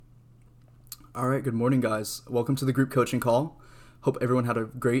All right, good morning, guys. Welcome to the group coaching call. Hope everyone had a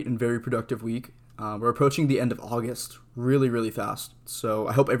great and very productive week. We're approaching the end of August really, really fast. So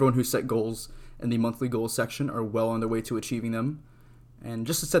I hope everyone who set goals in the monthly goals section are well on their way to achieving them. And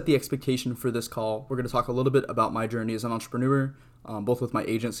just to set the expectation for this call, we're going to talk a little bit about my journey as an entrepreneur, both with my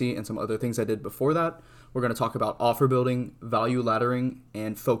agency and some other things I did before that. We're going to talk about offer building, value laddering,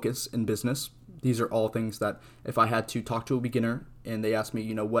 and focus in business. These are all things that if I had to talk to a beginner and they asked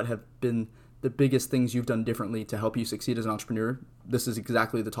me, what have been the biggest things you've done differently to help you succeed as an entrepreneur, this is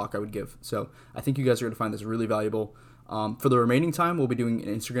exactly the talk I would give. So I think you guys are going to find this really valuable. For the remaining time, we'll be doing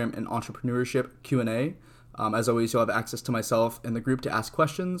an Instagram and entrepreneurship Q&A. As always, you'll have access to myself and the group to ask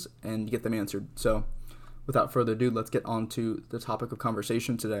questions and get them answered. So without further ado, let's get on to the topic of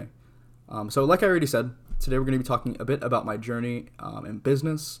conversation today. So like I already said, today we're going to be talking a bit about my journey in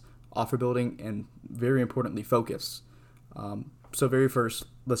business, offer building, and very importantly, focus. So very first,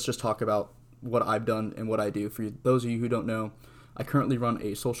 let's just talk about what I've done and what I do. For those of you who don't know, I currently run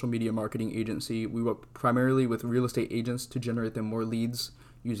a social media marketing agency. We work primarily with real estate agents to generate them more leads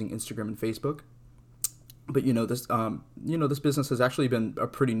using Instagram and Facebook. But this business has actually been a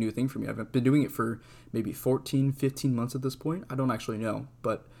pretty new thing for me. I've been doing it for maybe 14, 15 months at this point. I don't actually know.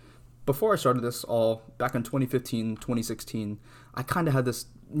 But before I started this all back in 2015, 2016, I kind of had this,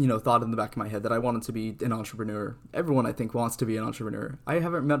 thought in the back of my head that I wanted to be an entrepreneur. Everyone, I think, wants to be an entrepreneur. I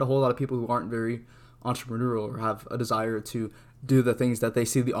haven't met a whole lot of people who aren't very entrepreneurial or have a desire to do the things that they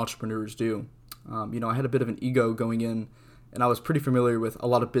see the entrepreneurs do. I had a bit of an ego going in, and I was pretty familiar with a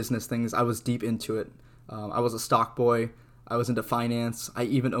lot of business things. I was deep into it. I was a stock boy. I was into finance. I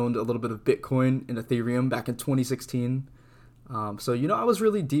even owned a little bit of Bitcoin and Ethereum back in 2016. I was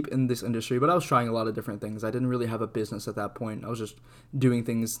really deep in this industry, but I was trying a lot of different things. I didn't really have a business at that point. I was just doing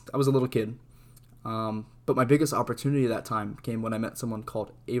things. I was a little kid. But my biggest opportunity at that time came when I met someone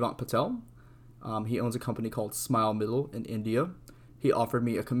called Avant Patel. He owns a company called Smile Middle in India. He offered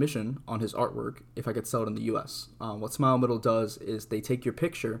me a commission on his artwork if I could sell it in the US. What Smile Middle does is they take your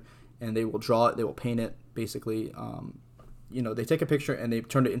picture and they will draw it, they will paint it, basically. They take a picture and they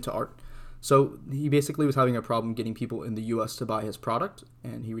turn it into art. So he basically was having a problem getting people in the US to buy his product,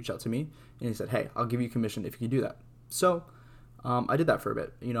 and he reached out to me and he said, hey, I'll give you commission if you can do that. So I did that for a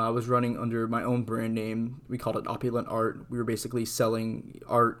bit. I was running under my own brand name. We called it Opulent Art. We were basically selling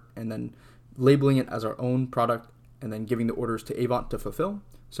art and then labeling it as our own product and then giving the orders to Avant to fulfill.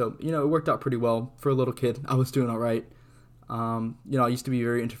 So, it worked out pretty well. For a little kid, I was doing all right. I used to be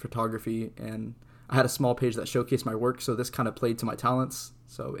very into photography, and I had a small page that showcased my work, so this kind of played to my talents.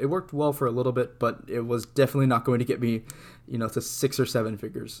 So it worked well for a little bit, but it was definitely not going to get me, to 6 or 7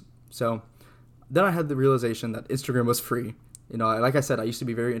 figures. So then I had the realization that Instagram was free. Like I said, I used to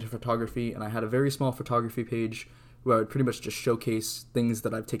be very into photography, and I had a very small photography page where I would pretty much just showcase things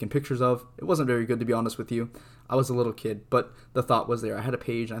that I've taken pictures of. It wasn't very good, to be honest with you. I was a little kid, but the thought was there. I had a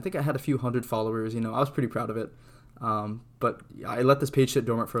page, and I think I had a few hundred followers. I was pretty proud of it. But I let this page sit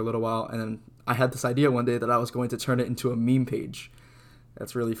dormant for a little while, and then I had this idea one day that I was going to turn it into a meme page.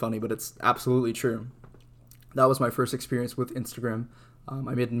 That's really funny, but it's absolutely true. That was my first experience with Instagram.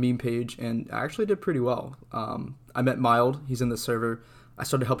 I made a meme page, and I actually did pretty well. I met Mild. He's in the server. I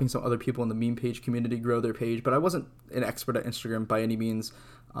started helping some other people in the meme page community grow their page, but I wasn't an expert at Instagram by any means,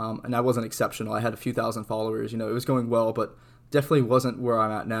 and I wasn't exceptional. I had a few thousand followers. It was going well, but definitely wasn't where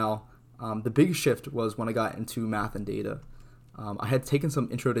I'm at now. The big shift was when I got into math and data. I had taken some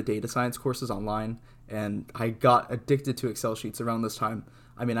intro to data science courses online, and I got addicted to Excel sheets around this time.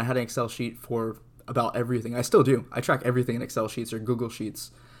 I had an Excel sheet for about everything. I still do. I track everything in Excel sheets or Google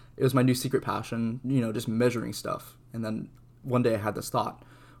Sheets. It was my new secret passion, just measuring stuff. And then one day I had this thought,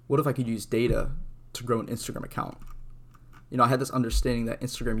 what if I could use data to grow an Instagram account? I had this understanding that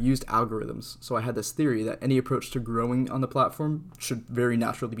Instagram used algorithms. So I had this theory that any approach to growing on the platform should very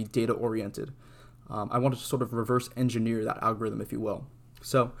naturally be data-oriented. I wanted to sort of reverse engineer that algorithm, if you will.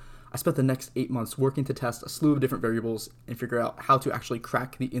 So I spent the next 8 months working to test a slew of different variables and figure out how to actually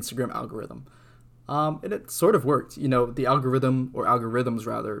crack the Instagram algorithm. And it sort of worked. The algorithm, or algorithms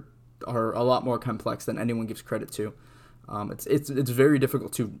rather, are a lot more complex than anyone gives credit to. It's very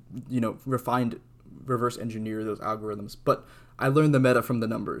difficult to, reverse engineer those algorithms. But I learned the meta from the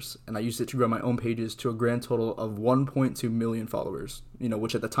numbers, and I used it to grow my own pages to a grand total of 1.2 million followers,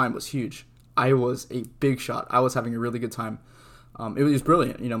 which at the time was huge. I was a big shot. I was having a really good time. It was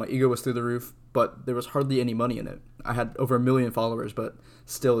brilliant. My ego was through the roof, but there was hardly any money in it. I had over 1 million followers, but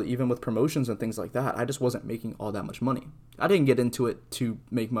still, even with promotions and things like that, I just wasn't making all that much money. I didn't get into it to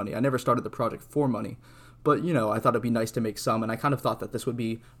make money. I never started the project for money, but, I thought it'd be nice to make some, and I kind of thought that this would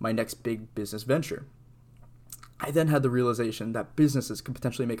be my next big business venture. I then had the realization that businesses could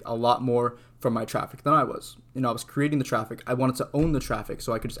potentially make a lot more from my traffic than I was. I was creating the traffic. I wanted to own the traffic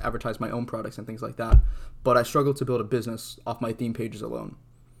so I could just advertise my own products and things like that. But I struggled to build a business off my theme pages alone.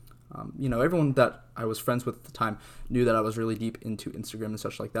 Everyone that I was friends with at the time knew that I was really deep into Instagram and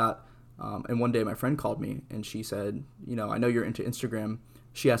such like that. And one day my friend called me and she said, I know you're into Instagram.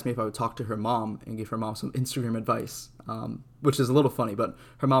 She asked me if I would talk to her mom and give her mom some Instagram advice, which is a little funny, but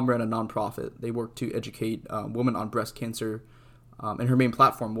her mom ran a nonprofit. They worked to educate women on breast cancer, and her main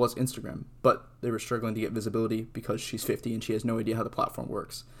platform was Instagram, but they were struggling to get visibility because she's 50 and she has no idea how the platform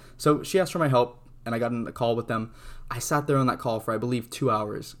works. So she asked for my help, and I got in a call with them. I sat there on that call for, I believe, 2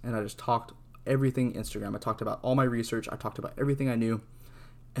 hours, and I just talked everything Instagram. I talked about all my research. I talked about everything I knew,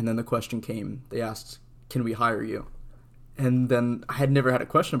 and then the question came. They asked, "Can we hire you?" And then I had never had a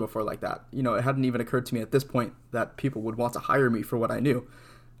question before like that. It hadn't even occurred to me at this point that people would want to hire me for what I knew.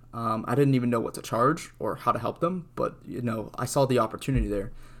 I didn't even know what to charge or how to help them, but, I saw the opportunity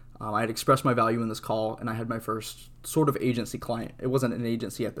there. I had expressed my value in this call, and I had my first sort of agency client. It wasn't an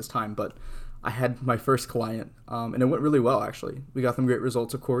agency at this time, but I had my first client, and it went really well, actually. We got them great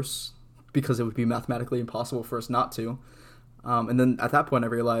results, of course, because it would be mathematically impossible for us not to. And then at that point, I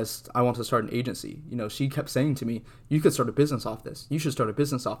realized I wanted to start an agency. She kept saying to me, "You could start a business off this. You should start a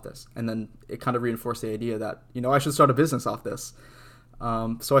business off this." And then it kind of reinforced the idea that, I should start a business off this.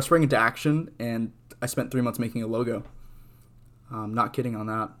 So I sprang into action, and I spent 3 months making a logo. Not kidding on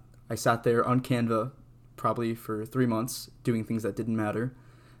that. I sat there on Canva probably for 3 months doing things that didn't matter.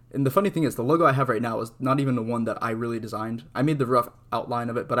 And the funny thing is, the logo I have right now is not even the one that I really designed. I made the rough outline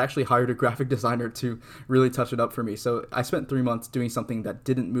of it, but I actually hired a graphic designer to really touch it up for me. So I spent 3 months doing something that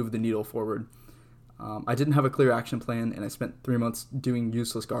didn't move the needle forward. I didn't have a clear action plan, and I spent 3 months doing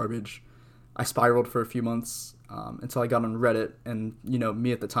useless garbage. I spiraled for a few months until I got on Reddit, and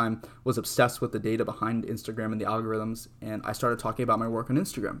me at the time was obsessed with the data behind Instagram and the algorithms, and I started talking about my work on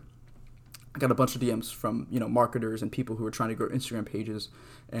Instagram. I got a bunch of DMs from, marketers and people who were trying to grow Instagram pages,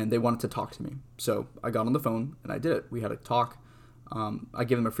 and they wanted to talk to me. So I got on the phone and I did it. We had a talk. I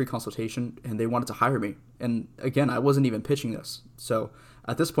gave them a free consultation, and they wanted to hire me. And again, I wasn't even pitching this. So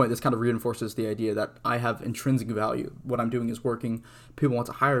at this point, this kind of reinforces the idea that I have intrinsic value. What I'm doing is working. People want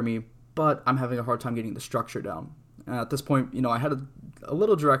to hire me, but I'm having a hard time getting the structure down. At this point, I had a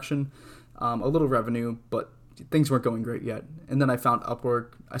little direction, a little revenue, but things weren't going great yet. And then I found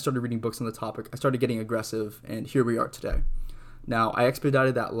Upwork. I started reading books on the topic. I started getting aggressive, and here we are today. Now, I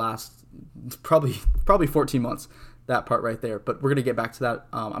expedited that last probably 14 months, that part right there. But we're going to get back to that.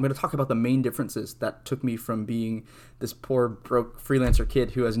 I'm going to talk about the main differences that took me from being this poor, broke freelancer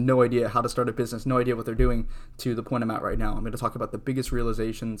kid who has no idea how to start a business, no idea what they're doing, to the point I'm at right now. I'm going to talk about the biggest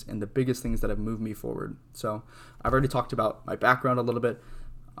realizations and the biggest things that have moved me forward. So I've already talked about my background a little bit.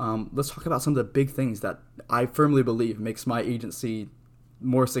 Let's talk about some of the big things that I firmly believe makes my agency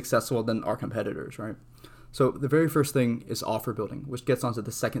more successful than our competitors, right? So the very first thing is offer building, which gets onto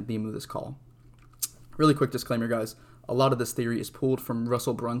the second theme of this call. Really quick disclaimer, guys. A lot of this theory is pulled from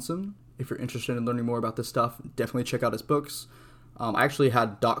Russell Brunson. If you're interested in learning more about this stuff, definitely check out his books. I actually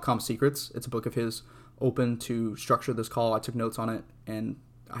had .com Secrets. It's a book of his open to structure this call. I took notes on it, and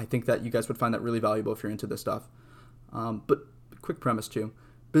I think that you guys would find that really valuable if you're into this stuff. But quick premise too.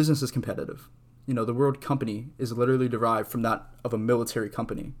 Business is competitive. The word company is literally derived from that of a military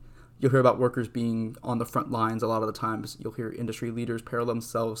company. You'll hear about workers being on the front lines a lot of the times. You'll hear industry leaders parallel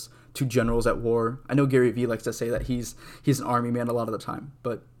themselves to generals at war. I know Gary Vee likes to say that he's an army man a lot of the time.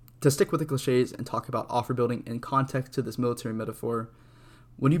 But to stick with the cliches and talk about offer building in context to this military metaphor,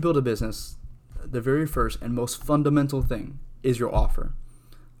 when you build a business, the very first and most fundamental thing is your offer.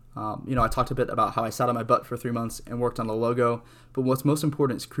 I talked a bit about how I sat on my butt for 3 months and worked on a logo, but what's most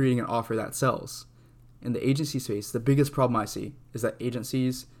important is creating an offer that sells. In the agency space, the biggest problem I see is that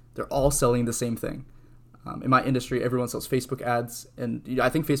agencies, they're all selling the same thing. In my industry, everyone sells Facebook ads, and I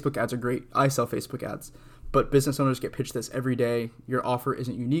think Facebook ads are great. I sell Facebook ads, but business owners get pitched this every day. Your offer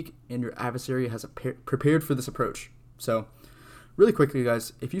isn't unique, and your adversary hasn't prepared for this approach. So really quickly,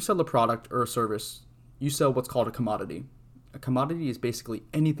 guys, if you sell a product or a service, you sell what's called a commodity. A commodity is basically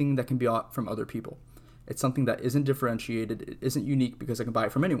anything that can be bought from other people. It's something that isn't differentiated, it isn't unique because I can buy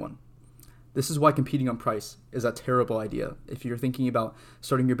it from anyone. This is why competing on price is a terrible idea. If you're thinking about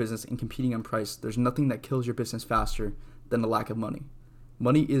starting your business and competing on price, there's nothing that kills your business faster than the lack of money.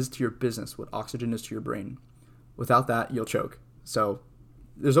 Money is to your business what oxygen is to your brain. Without that, you'll choke. So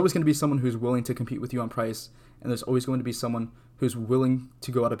there's always going to be someone who's willing to compete with you on price, and there's always going to be someone who's willing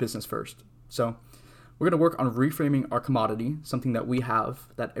to go out of business first. So we're going to work on reframing our commodity, something that we have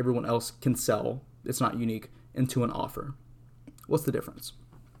that everyone else can sell, it's not unique, into an offer. What's the difference?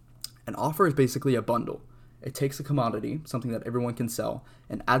 An offer is basically a bundle. It takes a commodity, something that everyone can sell,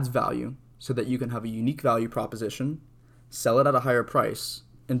 and adds value so that you can have a unique value proposition, sell it at a higher price,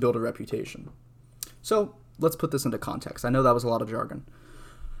 and build a reputation. So let's put this into context. I know that was a lot of jargon.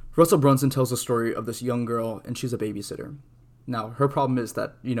 Russell Brunson tells the story of this young girl, and she's a babysitter. Now, her problem is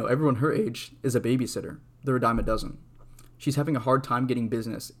that, everyone her age is a babysitter. They're a dime a dozen. She's having a hard time getting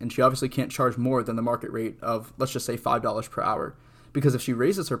business, and she obviously can't charge more than the market rate of, let's just say, $5 per hour. Because if she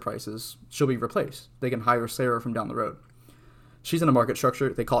raises her prices, she'll be replaced. They can hire Sarah from down the road. She's in a market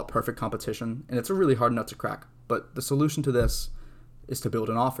structure, they call it perfect competition, and it's a really hard nut to crack. But the solution to this is to build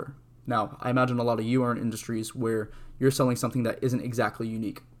an offer. Now, I imagine a lot of you are in industries where you're selling something that isn't exactly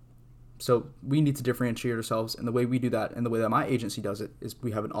unique. So we need to differentiate ourselves, and the way we do that, and the way that my agency does it, is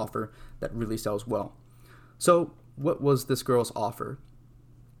we have an offer that really sells well. So what was this girl's offer?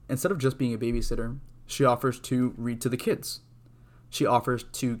 Instead of just being a babysitter, she offers to read to the kids. She offers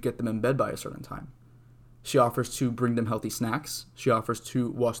to get them in bed by a certain time. She offers to bring them healthy snacks. She offers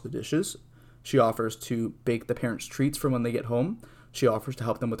to wash the dishes. She offers to bake the parents treats for when they get home. She offers to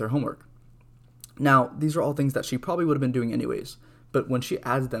help them with their homework. Now, these are all things that she probably would have been doing anyways, but when she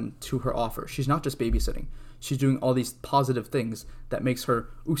adds them to her offer, she's not just babysitting. She's doing all these positive things that makes her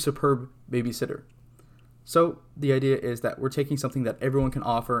a superb babysitter. So the idea is that we're taking something that everyone can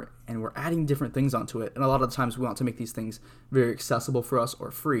offer and we're adding different things onto it. And a lot of the times we want to make these things very accessible for us or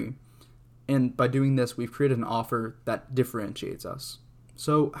free. And by doing this, we've created an offer that differentiates us.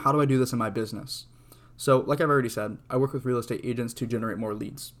 So how do I do this in my business? So like I've already said, I work with real estate agents to generate more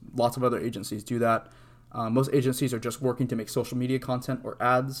leads. Lots of other agencies do that. Most agencies are just working to make social media content or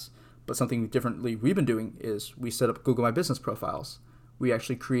ads. But something differently we've been doing is we set up Google My Business profiles. We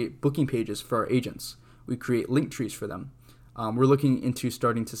actually create booking pages for our agents. We create link trees for them. We're looking into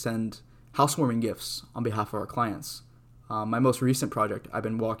starting to send housewarming gifts on behalf of our clients. My most recent project, I've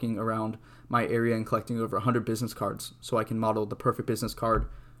been walking around my area and collecting over 100 business cards so I can model the perfect business card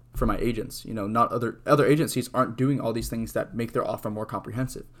for my agents. Not other agencies aren't doing all these things that make their offer more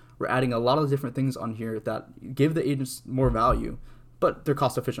comprehensive. We're adding a lot of different things on here that give the agents more value, but they're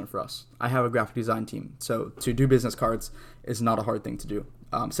cost efficient for us. I have a graphic design team, so to do business cards is not a hard thing to do.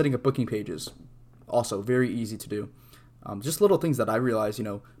 Setting up booking pages, also very easy to do. Just little things that I realize,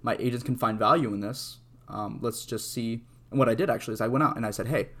 my agents can find value in this. Let's just see. And what I did actually is I went out and I said,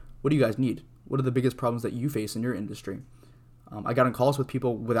 hey, what do you guys need? What are the biggest problems that you face in your industry? I got on calls with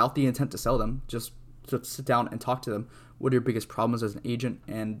people without the intent to sell them, just to sit down and talk to them. What are your biggest problems as an agent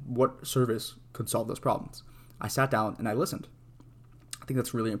and what service could solve those problems? I sat down and I listened. I think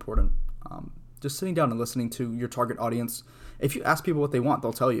that's really important. Just sitting down and listening to your target audience. If you ask people what they want,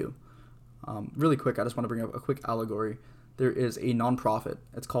 they'll tell you. Really quick, I just want to bring up a quick allegory. There is a nonprofit.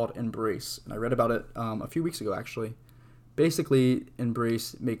 It's called Embrace, and I read about it a few weeks ago, actually. Basically,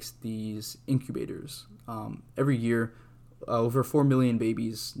 Embrace makes these incubators. Every year, over 4 million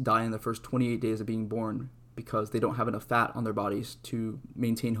babies die in the first 28 days of being born because they don't have enough fat on their bodies to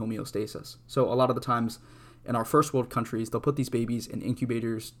maintain homeostasis. So a lot of the times in our first world countries, they'll put these babies in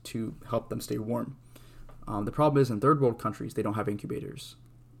incubators to help them stay warm. The problem is in third world countries, they don't have incubators.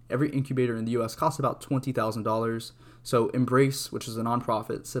 Every incubator in the U.S. costs about $20,000. So Embrace, which is a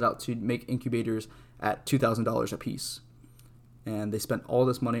nonprofit, set out to make incubators at $2,000 a piece. And they spent all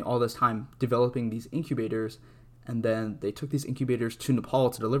this money, all this time developing these incubators, and then they took these incubators to Nepal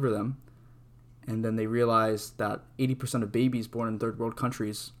to deliver them. And then they realized that 80% of babies born in third world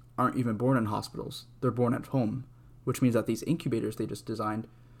countries aren't even born in hospitals. They're born at home, which means that these incubators they just designed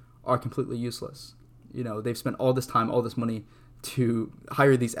are completely useless. They've spent all this time, all this money to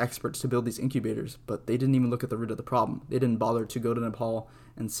hire these experts to build these incubators, but they didn't even look at the root of the problem. They didn't bother to go to Nepal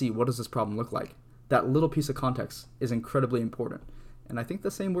and see what does this problem look like. That little piece of context is incredibly important. And I think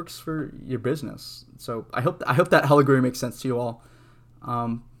the same works for your business. So I hope that allegory makes sense to you all.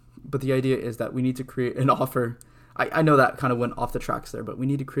 But the idea is that we need to create an offer. I know that kind of went off the tracks there, but we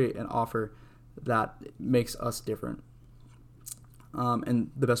need to create an offer that makes us different.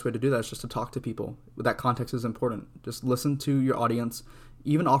 And the best way to do that is just to talk to people. That context is important. Just listen to your audience.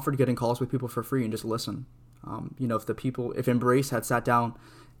 Even offer to get in calls with people for free and just listen. If Embrace had sat down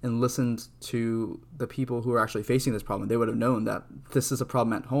and listened to the people who are actually facing this problem, they would have known that this is a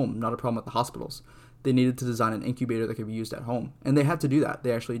problem at home, not a problem at the hospitals. They needed to design an incubator that could be used at home. And they had to do that.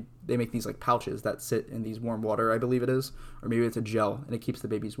 They make these like pouches that sit in these warm water, I believe it is, or maybe it's a gel, and it keeps the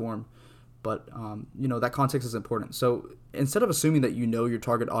babies warm. But, that context is important. So instead of assuming that you know your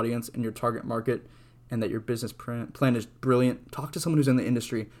target audience and your target market and that your business plan is brilliant, talk to someone who's in the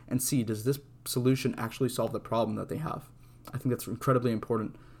industry and see, does this solution actually solve the problem that they have? I think that's incredibly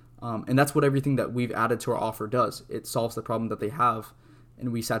important. And that's what everything that we've added to our offer does. It solves the problem that they have.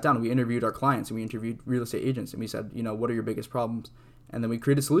 And we sat down and we interviewed our clients and we interviewed real estate agents and we said, what are your biggest problems? And then we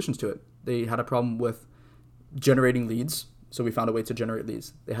created solutions to it. They had a problem with generating leads, so we found a way to generate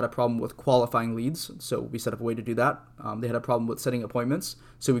leads. They had a problem with qualifying leads, so we set up a way to do that. They had a problem with setting appointments,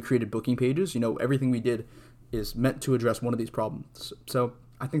 so we created booking pages. Everything we did is meant to address one of these problems. So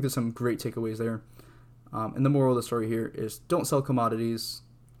I think there's some great takeaways there. And the moral of the story here is don't sell commodities,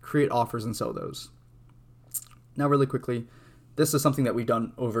 create offers and sell those. Now, really quickly, this is something that we've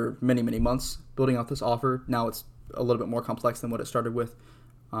done over many, many months, building out this offer. Now it's a little bit more complex than what it started with.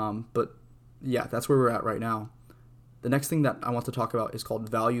 But yeah, that's where we're at right now. The next thing that I want to talk about is called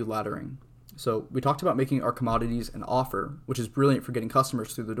value laddering. So we talked about making our commodities an offer, which is brilliant for getting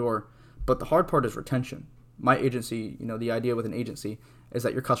customers through the door. But the hard part is retention. My agency, the idea with an agency is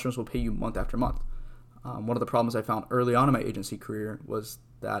that your customers will pay you month after month. One of the problems I found early on in my agency career was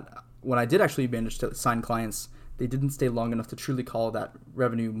that when I did actually manage to sign clients, they didn't stay long enough to truly call that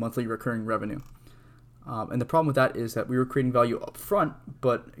revenue monthly recurring revenue. And the problem with that is that we were creating value up front,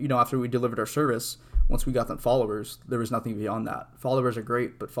 but after we delivered our service, once we got them followers, there was nothing beyond that. Followers are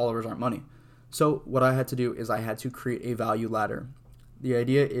great, but followers aren't money. So what I had to do is I had to create a value ladder. The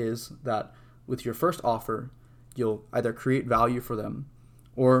idea is that with your first offer, you'll either create value for them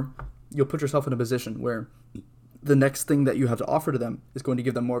or you'll put yourself in a position where the next thing that you have to offer to them is going to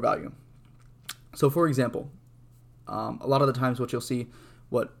give them more value. So for example, a lot of the times what you'll see,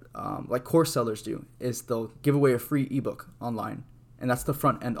 like course sellers do, is they'll give away a free ebook online, and that's the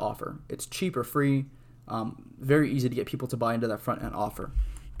front end offer. It's cheap or free, very easy to get people to buy into that front end offer.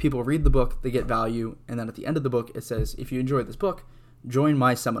 People read the book, they get value, and then at the end of the book it says, if you enjoyed this book, join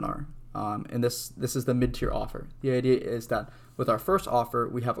my seminar. And this is the mid-tier offer. The idea is that with our first offer,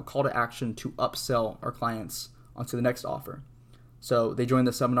 we have a call to action to upsell our clients onto the next offer. So they join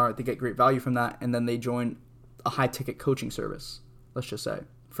the seminar, they get great value from that, and then they join a high-ticket coaching service, let's just say,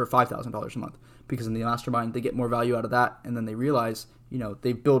 for $5,000 a month. Because in the mastermind, they get more value out of that, and then they realize,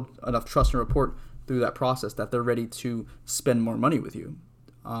 they build enough trust and rapport through that process that they're ready to spend more money with you.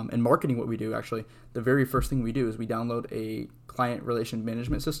 In marketing, what we do, actually, the very first thing we do is we download a client relation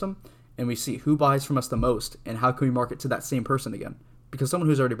management system, and we see who buys from us the most and how can we market to that same person again. Because someone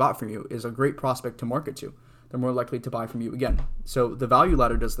who's already bought from you is a great prospect to market to. They're more likely to buy from you again. So the value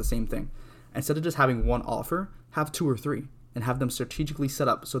ladder does the same thing. Instead of just having one offer, have 2 or 3 and have them strategically set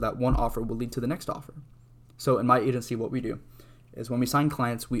up so that one offer will lead to the next offer. So in my agency, what we do is when we sign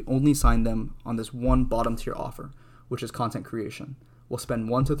clients, we only sign them on this one bottom tier offer, which is content creation. We'll spend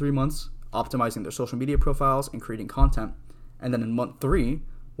 1 to 3 months optimizing their social media profiles and creating content. And then in month 3,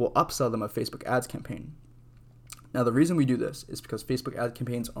 we'll upsell them a Facebook ads campaign. Now, the reason we do this is because Facebook ad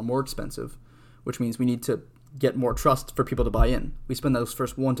campaigns are more expensive, which means we need to get more trust for people to buy in. We spend those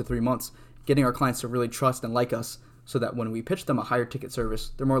first 1 to 3 months getting our clients to really trust and like us so that when we pitch them a higher ticket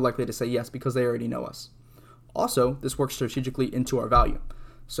service, they're more likely to say yes because they already know us. Also, this works strategically into our value.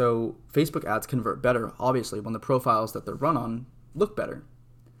 So Facebook ads convert better, obviously, when the profiles that they're run on look better.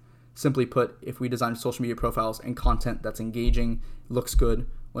 Simply put, if we design social media profiles and content that's engaging, looks good,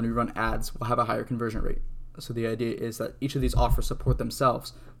 when we run ads, we'll have a higher conversion rate. So the idea is that each of these offers support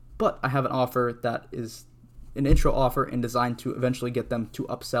themselves, but I have an offer that is an intro offer and designed to eventually get them to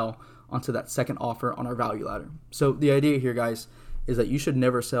upsell onto that second offer on our value ladder. So the idea here, guys, is that you should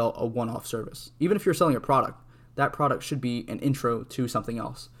never sell a one-off service. Even if you're selling a product, that product should be an intro to something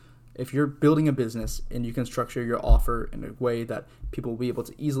else. If you're building a business and you can structure your offer in a way that people will be able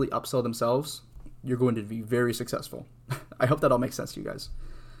to easily upsell themselves, you're going to be very successful. I hope that all makes sense to you guys.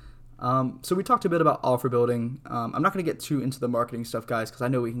 So we talked a bit about offer building. I'm not going to get too into the marketing stuff, guys, because I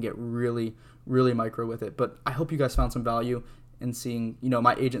know we can get really, really micro with it. But I hope you guys found some value in seeing,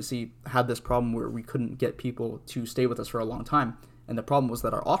 my agency had this problem where we couldn't get people to stay with us for a long time. And the problem was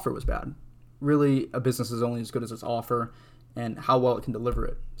that our offer was bad. Really, a business is only as good as its offer and how well it can deliver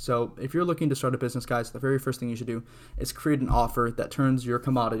it. So if you're looking to start a business, guys, the very first thing you should do is create an offer that turns your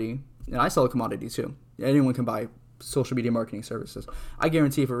commodity, and I sell a commodity too. Anyone can buy social media marketing services. I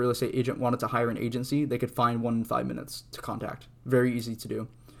guarantee if a real estate agent wanted to hire an agency, they could find one in 5 minutes to contact. Very easy to do.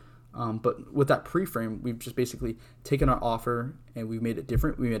 But with that pre-frame, we've just basically taken our offer and we've made it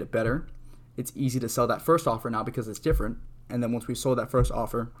different. We made it better. It's easy to sell that first offer now because it's different. And then once we sold that first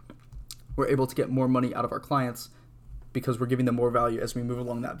offer, we're able to get more money out of our clients because we're giving them more value as we move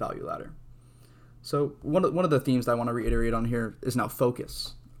along that value ladder. So one of the themes that I want to reiterate on here is now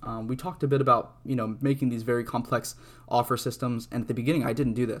focus. We talked a bit about, making these very complex offer systems. And at the beginning, I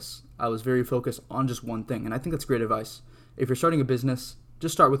didn't do this. I was very focused on just one thing. And I think that's great advice. If you're starting a business,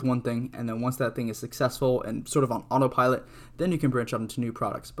 just start with one thing. And then once that thing is successful and sort of on autopilot, then you can branch out into new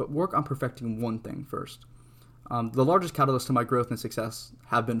products. But work on perfecting one thing first. The largest catalyst to my growth and success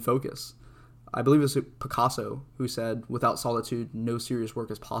have been focus. I believe it was Picasso who said, "Without solitude, no serious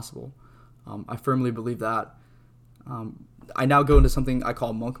work is possible." I firmly believe that. I now go into something I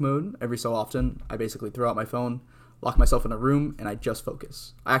call monk mode every so often. I basically throw out my phone, lock myself in a room, and I just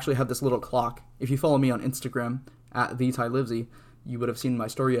focus. I actually have this little clock. If you follow me on Instagram at TheTyLivesy, you would have seen my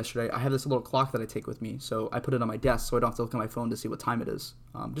story yesterday. I have this little clock that I take with me, so I put it on my desk so I don't have to look at my phone to see what time it is.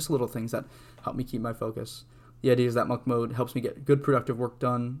 Just little things that help me keep my focus. The idea is that monk mode helps me get good productive work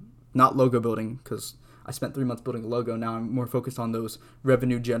done, not logo building, because I spent 3 months building a logo. Now I'm more focused on those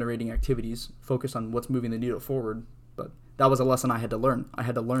revenue generating activities, focused on what's moving the needle forward. But that was a lesson I had to learn. I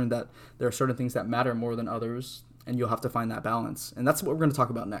had to learn that there are certain things that matter more than others, and you'll have to find that balance. And that's what we're going to talk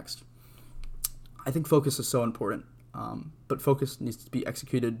about next. I think focus is so important, but focus needs to be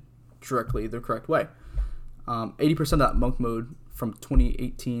executed directly the correct way. 80% of that monk mode from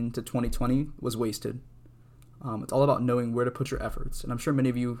 2018 to 2020 was wasted. It's all about knowing where to put your efforts. And I'm sure many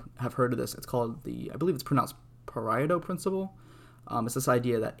of you have heard of this. It's called I believe it's pronounced Pareto principle. It's this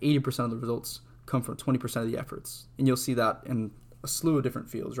idea that 80% of the results come from 20% of the efforts. And you'll see that in a slew of different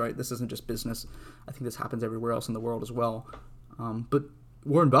fields, right? This isn't just business. I think this happens everywhere else in the world as well. But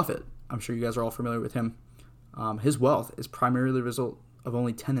Warren Buffett, I'm sure you guys are all familiar with him. His wealth is primarily the result of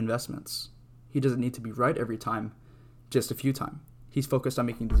only 10 investments. He doesn't need to be right every time, just a few times. He's focused on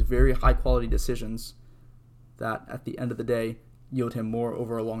making these very high quality decisions that at the end of the day yield him more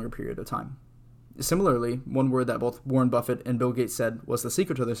over a longer period of time. Similarly, one word that both Warren Buffett and Bill Gates said was the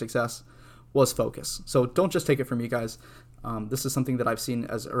secret to their success was focus. So don't just take it from me, guys. This is something that I've seen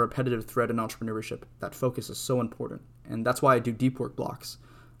as a repetitive thread in entrepreneurship, that focus is so important. And that's why I do deep work blocks.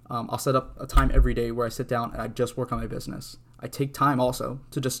 I'll set up a time every day where I sit down and I just work on my business. I take time also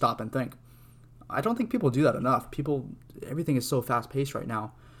to just stop and think. I don't think people do that enough. Everything is so fast paced right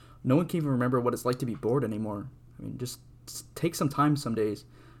now. No one can even remember what it's like to be bored anymore. I mean, just take some time some days.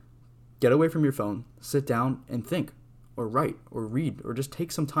 Get away from your phone, sit down and think, or write, or read, or just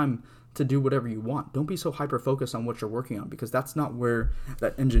take some time to do whatever you want. Don't be so hyper-focused on what you're working on, because that's not where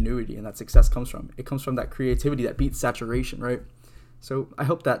that ingenuity and that success comes from. It comes from that creativity that beats saturation, right? So I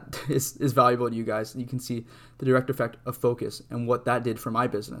hope that is valuable to you guys. You can see the direct effect of focus and what that did for my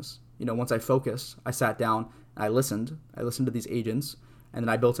business. Once I focused, I sat down, and I listened to these agents, and then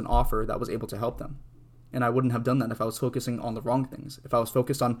I built an offer that was able to help them. And I wouldn't have done that if I was focusing on the wrong things. If I was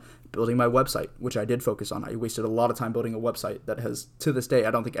focused on building my website, which I did focus on. I wasted a lot of time building a website that has, to this day,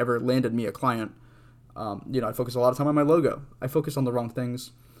 I don't think ever landed me a client. I focused a lot of time on my logo. I focused on the wrong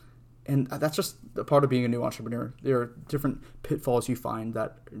things. And that's just a part of being a new entrepreneur. There are different pitfalls you find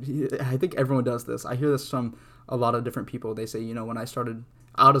that I think everyone does this. I hear this from a lot of different people. They say, when I started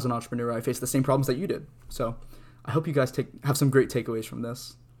out as an entrepreneur, I faced the same problems that you did. So I hope you guys have some great takeaways from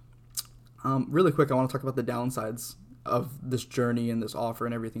this. Really quick, I want to talk about the downsides of this journey and this offer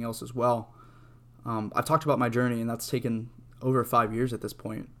and everything else as well. I've talked about my journey, and that's taken over 5 years at this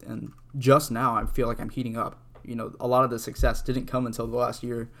point. And just now, I feel like I'm heating up. A lot of the success didn't come until the last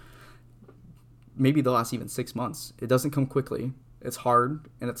year, maybe the last even 6 months. It doesn't come quickly. It's hard,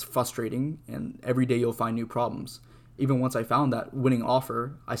 and it's frustrating, and every day you'll find new problems. Even once I found that winning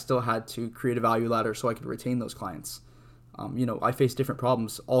offer, I still had to create a value ladder so I could retain those clients. I face different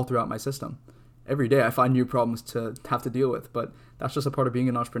problems all throughout my system. Every day I find new problems to have to deal with, but that's just a part of being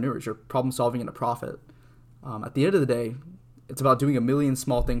an entrepreneur. You're problem solving and a profit. At the end of the day, it's about doing a million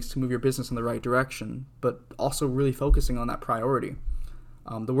small things to move your business in the right direction, but also really focusing on that priority.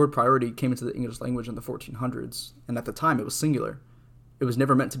 The word priority came into the English language in the 1400s, and at the time it was singular. It was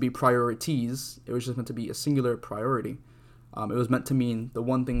never meant to be priorities. It was just meant to be a singular priority. It was meant to mean the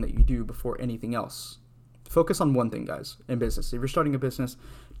one thing that you do before anything else. Focus on one thing, guys, in business. If you're starting a business,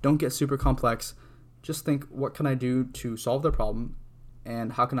 don't get super complex. Just think, what can I do to solve the problem,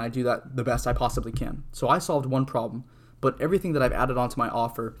 and how can I do that the best I possibly can? So I solved one problem, but everything that I've added onto my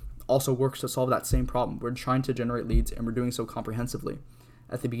offer also works to solve that same problem. We're trying to generate leads, and we're doing so comprehensively.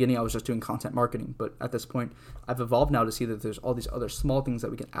 At the beginning, I was just doing content marketing, but at this point, I've evolved now to see that there's all these other small things that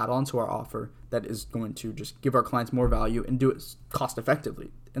we can add on to our offer that is going to just give our clients more value and do it cost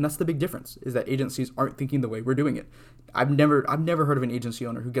effectively. And that's the big difference, is that agencies aren't thinking the way we're doing it. I've never heard of an agency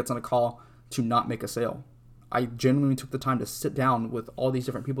owner who gets on a call to not make a sale. I genuinely took the time to sit down with all these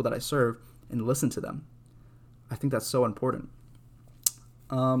different people that I serve and listen to them. I think that's so important.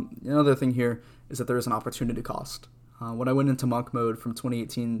 Another thing here is that there is an opportunity cost. When I went into monk mode from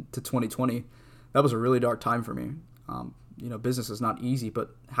 2018 to 2020, that was a really dark time for me. Business is not easy, but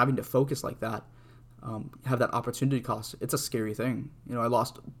having to focus like that, have that opportunity cost, it's a scary thing. I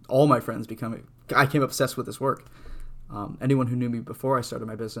lost all my friends I became obsessed with this work. Anyone who knew me before I started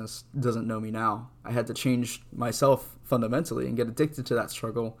my business doesn't know me now. I had to change myself fundamentally and get addicted to that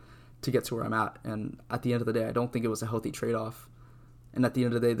struggle to get to where I'm at. And at the end of the day, I don't think it was a healthy trade-off. And at the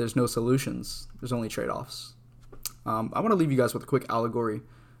end of the day, there's no solutions. There's only trade-offs. I want to leave you guys with a quick allegory.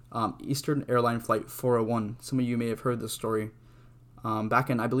 Eastern Airline Flight 401. Some of you may have heard this story. Back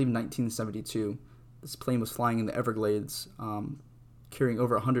in, I believe, 1972, this plane was flying in the Everglades, carrying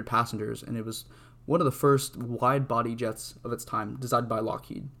over 100 passengers, and it was one of the first wide-body jets of its time, designed by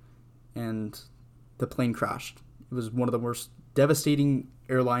Lockheed. And the plane crashed. It was one of the worst devastating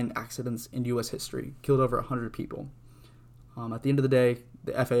airline accidents in U.S. history. Killed over 100 people. At the end of the day,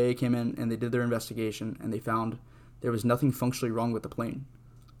 the FAA came in and they did their investigation, and they found there was nothing functionally wrong with the plane.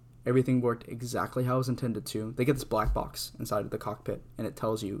 Everything worked exactly how it was intended to. They get this black box inside of the cockpit, and it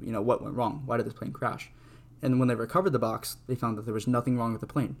tells you, what went wrong. Why did this plane crash? And when they recovered the box, they found that there was nothing wrong with the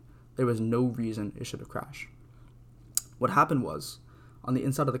plane. There was no reason it should have crashed. What happened was, on the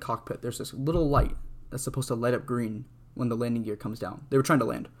inside of the cockpit, there's this little light that's supposed to light up green when the landing gear comes down. They were trying to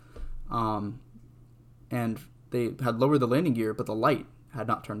land. And they had lowered the landing gear, but the light had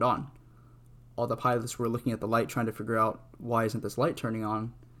not turned on. All the pilots were looking at the light, trying to figure out, why isn't this light turning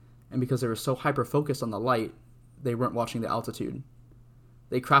on? And because they were so hyper-focused on the light, they weren't watching the altitude.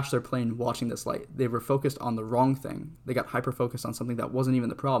 They crashed their plane watching this light. They were focused on the wrong thing. They got hyper-focused on something that wasn't even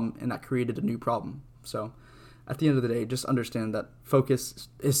the problem, and that created a new problem. So at the end of the day, just understand that focus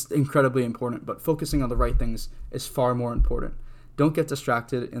is incredibly important, but focusing on the right things is far more important. Don't get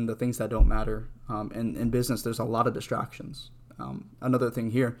distracted in the things that don't matter. In business, there's a lot of distractions. Another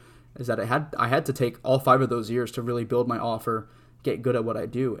thing here is that I had to take all 5 of those years to really build my offer, get good at what I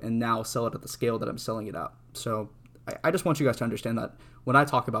do, and now sell it at the scale that I'm selling it at. So I just want you guys to understand that when I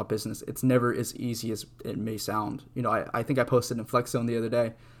talk about business, it's never as easy as it may sound. I think I posted in FlexZone the other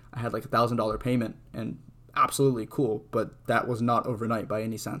day, I had like $1,000 payment, and absolutely cool, but that was not overnight by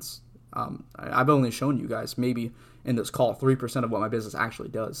any sense. I've only shown you guys maybe in this call 3% of what my business actually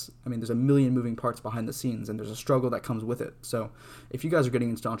does. I mean, there's a million moving parts behind the scenes, and there's a struggle that comes with it. So if you guys are getting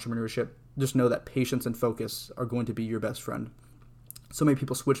into entrepreneurship, just know that patience and focus are going to be your best friend. So many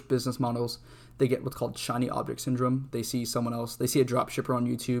people switch business models. They get what's called shiny object syndrome. They see someone else, they see a drop shipper on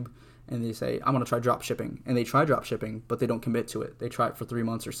YouTube, and they say, I'm going to try drop shipping. And they try drop shipping, but they don't commit to it. They try it for 3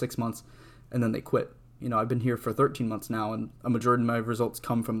 months or 6 months, and then they quit. I've been here for 13 months now, and a majority of my results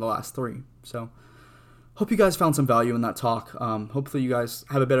come from the last 3. So hope you guys found some value in that talk. Hopefully you guys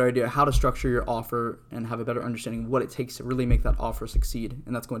have a better idea how to structure your offer and have a better understanding of what it takes to really make that offer succeed.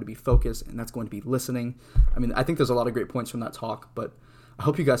 And that's going to be focus, and that's going to be listening. I mean, I think there's a lot of great points from that talk, but I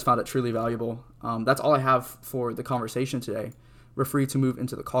hope you guys found it truly valuable. That's all I have for the conversation today. We're free to move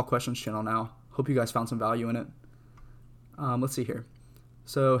into the call questions channel now. Hope you guys found some value in it. Let's see here.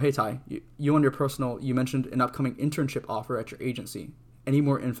 So, hey Ty, you on your personal, you mentioned an upcoming internship offer at your agency. Any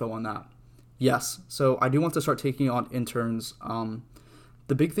more info on that? Yes. So I do want to start taking on interns.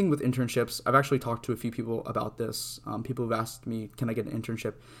 The big thing with internships, I've actually talked to a few people about this. People have asked me, can I get an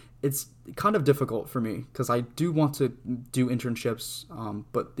internship? It's kind of difficult for me because I do want to do internships,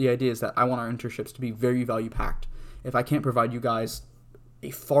 but the idea is that I want our internships to be very value-packed. If I can't provide you guys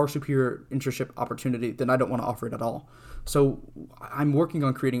a far superior internship opportunity, then I don't want to offer it at all. So I'm working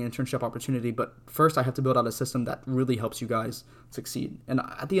on creating an internship opportunity, but first I have to build out a system that really helps you guys succeed. And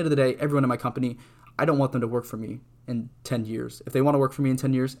at the end of the day, everyone in my company, I don't want them to work for me in 10 years. If they want to work for me in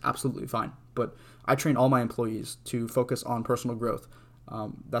 10 years, absolutely fine. But I train all my employees to focus on personal growth.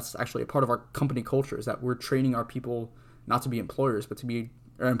 That's actually a part of our company culture, is that we're training our people not to be employers, but to be,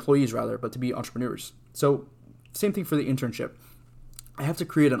 or employees rather, but to be entrepreneurs. So same thing for the internship. I have to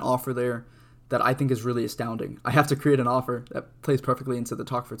create an offer there that I think is really astounding. I have to create an offer that plays perfectly into the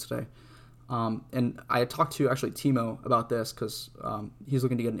talk for today. And I had talked to actually Timo about this because he's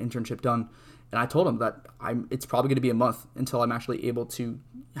looking to get an internship done. And I told him that it's probably going to be a month until I'm actually able to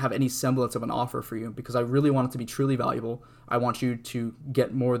have any semblance of an offer for you, because I really want it to be truly valuable. I want you to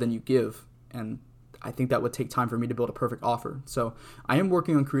get more than you give. And I think that would take time for me to build a perfect offer. So I am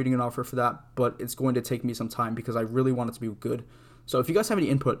working on creating an offer for that, but it's going to take me some time because I really want it to be good. So if you guys have any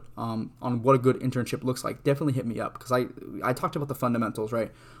input on what a good internship looks like, definitely hit me up, because I talked about the fundamentals,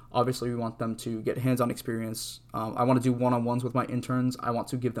 right? Obviously, we want them to get hands-on experience. I want to do one-on-ones with my interns. I want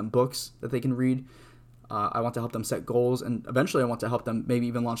to give them books that they can read. I want to help them set goals, and eventually I want to help them maybe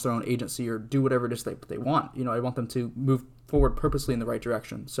even launch their own agency or do whatever it is they want. I want them to move forward purposely in the right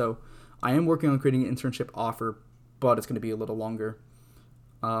direction. So I am working on creating an internship offer, but it's going to be a little longer.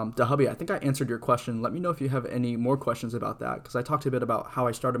 Dahabi, I think I answered your question. Let me know if you have any more questions about that, because I talked a bit about how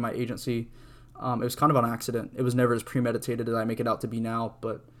I started my agency. It was kind of on accident. It was never as premeditated as I make it out to be now,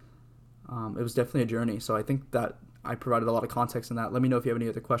 but it was definitely a journey. So I think that I provided a lot of context in that. Let me know if you have any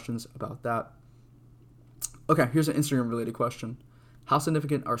other questions about that. Okay, here's an Instagram-related question. How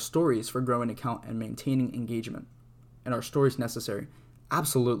significant are stories for growing an account and maintaining engagement? And are stories necessary?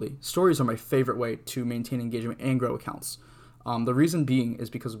 Absolutely. Stories are my favorite way to maintain engagement and grow accounts. The reason being is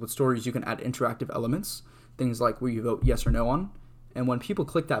because with stories, you can add interactive elements, things like where you vote yes or no on. And when people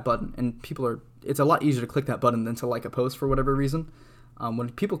click that button, and it's a lot easier to click that button than to like a post for whatever reason. When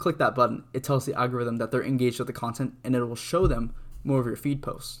people click that button, it tells the algorithm that they're engaged with the content, and it will show them more of your feed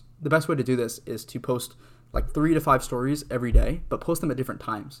posts. The best way to do this is to post like 3 to 5 stories every day, but post them at different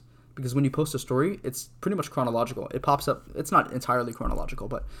times. Because when you post a story, it's pretty much chronological. It pops up, it's not entirely chronological,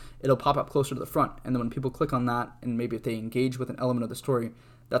 but it'll pop up closer to the front. And then when people click on that, and maybe if they engage with an element of the story,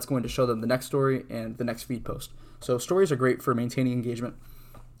 that's going to show them the next story and the next feed post. So stories are great for maintaining engagement.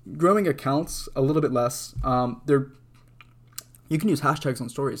 Growing accounts, a little bit less. You can use hashtags on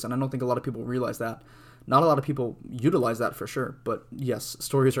stories, and I don't think a lot of people realize that. Not a lot of people utilize that for sure, but yes,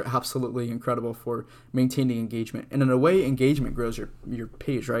 stories are absolutely incredible for maintaining engagement. And in a way, engagement grows your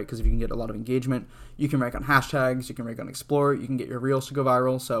page, right? Because if you can get a lot of engagement, you can rank on hashtags, you can rank on Explore, you can get your reels to go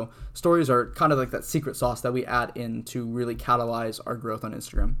viral. So stories are kind of like that secret sauce that we add in to really catalyze our growth on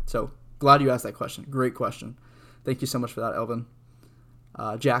Instagram. So glad you asked that question. Great question. Thank you so much for that, Elvin.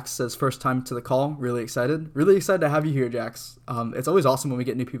 Jax says, first time to the call. Really excited. Really excited to have you here, Jax. It's always awesome when we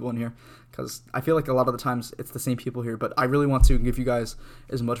get new people in here because I feel like a lot of the times it's the same people here, but I really want to give you guys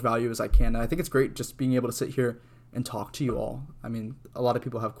as much value as I can. And I think it's great just being able to sit here and talk to you all. I mean, a lot of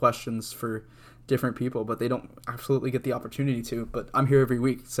people have questions for different people, but they don't absolutely get the opportunity to. But I'm here every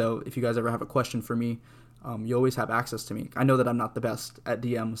week, so if you guys ever have a question for me, you always have access to me. I know that I'm not the best at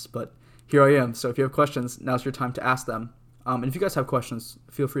DMs, but here I am. So if you have questions, now's your time to ask them. And if you guys have questions,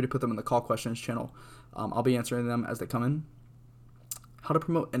 feel free to put them in the call questions channel. I'll be answering them as they come in. How to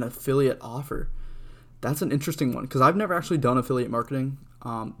promote an affiliate offer. That's an interesting one because I've never actually done affiliate marketing.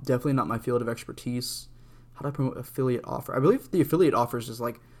 Definitely not my field of expertise. How to promote affiliate offer. I believe the affiliate offers is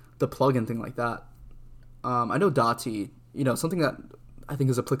like the plugin thing like that. I know Dotty, something that I think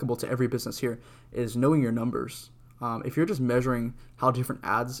is applicable to every business here is knowing your numbers. If you're just measuring how different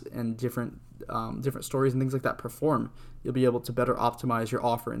ads and different stories and things like that perform, you'll be able to better optimize your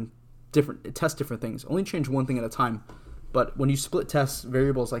offer and test different things. Only change one thing at a time. But when you split test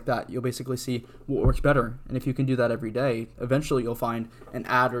variables like that, you'll basically see what works better. And if you can do that every day, eventually you'll find an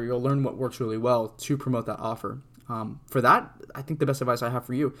ad or you'll learn what works really well to promote that offer. For that, I think the best advice I have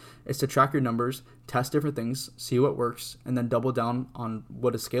for you is to track your numbers, test different things, see what works, and then double down on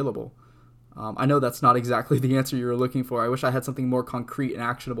what is scalable. I know that's not exactly the answer you were looking for. I wish I had something more concrete and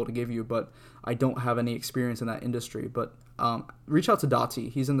actionable to give you, but I don't have any experience in that industry. But reach out to Dotty.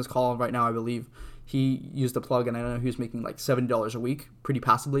 He's in this call right now, I believe. He used the plug, and I know he was making like $70 a week pretty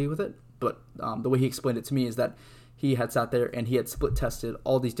passively with it. But the way he explained it to me is that he had sat there and he had split tested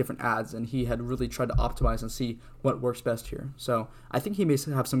all these different ads, and he had really tried to optimize and see what works best here. So I think he may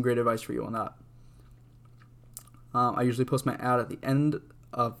have some great advice for you on that. I usually post my ad at the end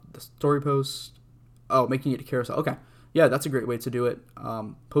of the story post. Oh, making it a carousel. Okay. Yeah, that's a great way to do it.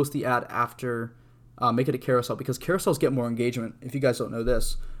 Post the ad after, make it a carousel because carousels get more engagement. If you guys don't know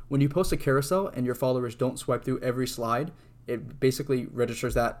this, when you post a carousel and your followers don't swipe through every slide, it basically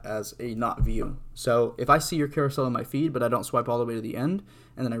registers that as a not view. So if I see your carousel in my feed, but I don't swipe all the way to the end,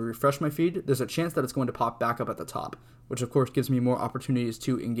 and then I refresh my feed, there's a chance that it's going to pop back up at the top, which of course gives me more opportunities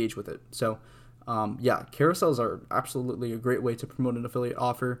to engage with it. So carousels are absolutely a great way to promote an affiliate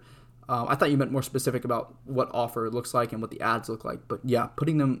offer. I thought you meant more specific about what offer looks like and what the ads look like. But yeah,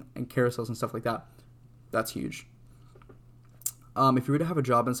 putting them in carousels and stuff like that, that's huge. If you were to have a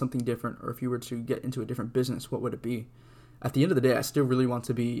job in something different, or if you were to get into a different business, what would it be? At the end of the day, I still really want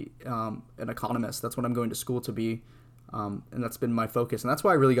to be an economist. That's what I'm going to school to be, and that's been my focus. And that's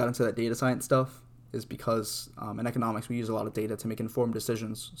why I really got into that data science stuff, is because in economics, we use a lot of data to make informed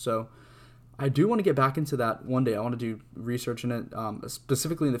decisions. So I do want to get back into that one day. I want to do research in it,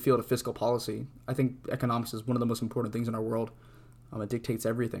 specifically in the field of fiscal policy. I think economics is one of the most important things in our world. It dictates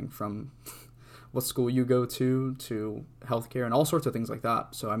everything from what school you go to healthcare and all sorts of things like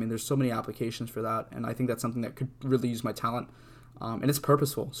that. So, I mean, there's so many applications for that, and I think that's something that could really use my talent, and it's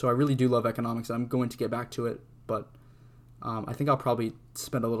purposeful. So I really do love economics, and I'm going to get back to it, but I think I'll probably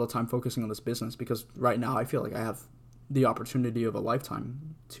spend a little time focusing on this business because right now I feel like I have the opportunity of a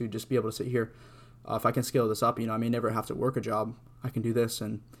lifetime to just be able to sit here. If I can scale this up, I may never have to work a job. I can do this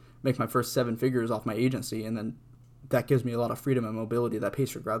and make my first 7 figures off my agency, and then that gives me a lot of freedom and mobility that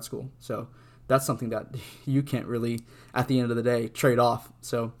pays for grad school. So that's something that you can't really, at the end of the day, trade off.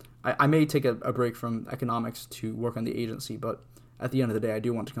 So I may take a break from economics to work on the agency, but at the end of the day, I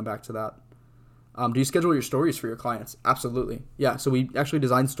do want to come back to that. Do you schedule your stories for your clients? Absolutely. Yeah, so we actually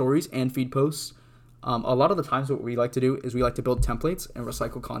design stories and feed posts. A lot of the times what we like to do is we like to build templates and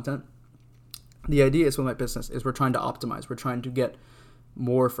recycle content. The idea is with my business is we're trying to optimize. We're trying to get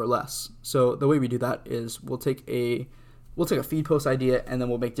more for less. So the way we do that is we'll take a feed post idea and then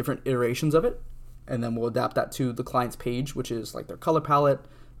we'll make different iterations of it, and then we'll adapt that to the client's page, which is like their color palette,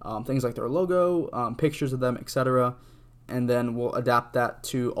 things like their logo, pictures of them, etc. And then we'll adapt that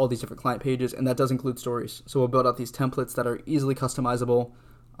to all these different client pages, and that does include stories. So we'll build out these templates that are easily customizable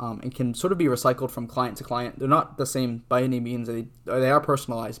and can sort of be recycled from client to client. They're not the same by any means. They are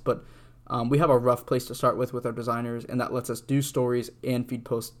personalized, but we have a rough place to start with our designers, and that lets us do stories and feed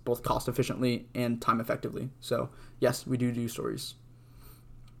posts both cost efficiently and time effectively. So yes, we do stories.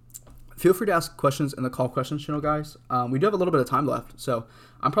 Feel free to ask questions in the call questions channel, guys. We do have a little bit of time left, so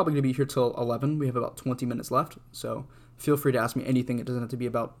I'm probably going to be here till 11. We have about 20 minutes left, so feel free to ask me anything. It doesn't have to be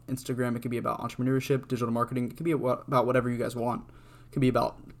about Instagram. It could be about entrepreneurship, digital marketing. It could be about whatever you guys want. It could be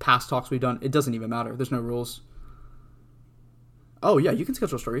about past talks we've done. It doesn't even matter. There's no rules. Oh, yeah, you can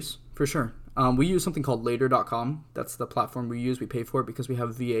schedule stories, for sure. We use something called Later.com. That's the platform we use. We pay for it because we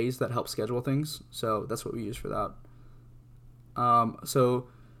have VAs that help schedule things. So that's what we use for that. So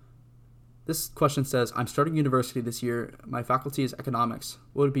this question says, I'm starting university this year. My faculty is economics.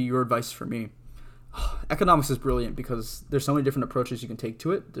 What would be your advice for me? Economics is brilliant because there's so many different approaches you can take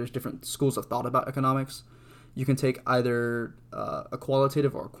to it. There's different schools of thought about economics. You can take either a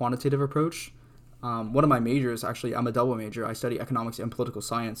qualitative or a quantitative approach. One of my majors, actually, I'm a double major. I study economics and political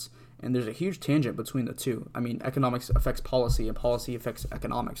science, and there's a huge tangent between the two. I mean, economics affects policy, and policy affects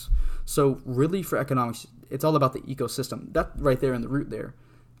economics. So really for economics, it's all about the ecosystem. That right there in the root there.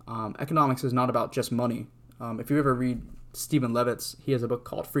 Economics is not about just money. If you ever read Stephen Levitt's, he has a book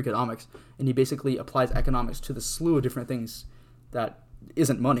called Freakonomics, and he basically applies economics to the slew of different things that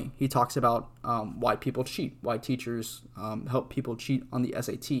isn't money. He talks about why people cheat, why teachers help people cheat on the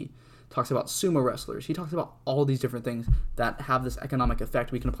SAT. Talks about sumo wrestlers. He talks about all these different things that have this economic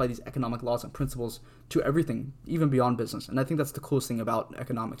effect. We can apply these economic laws and principles to everything, even beyond business. And I think that's the coolest thing about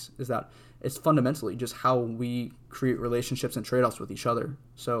economics, is that it's fundamentally just how we create relationships and trade-offs with each other.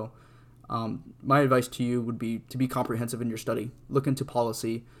 So my advice to you would be to be comprehensive in your study. Look into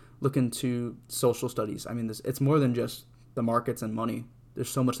policy. Look into social studies. I mean, it's more than just the markets and money. There's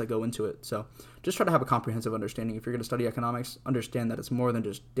so much that go into it. So just try to have a comprehensive understanding. If you're going to study economics, understand that it's more than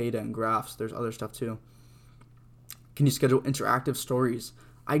just data and graphs. There's other stuff too. Can you schedule interactive stories?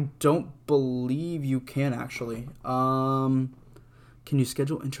 I don't believe you can, actually. Can you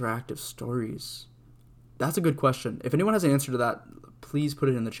schedule interactive stories? That's a good question. If anyone has an answer to that, please put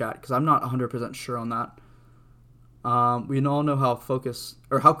it in the chat, because I'm not 100% sure on that. We all know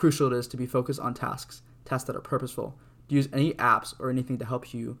how crucial it is to be focused on tasks that are purposeful. Do you use any apps or anything to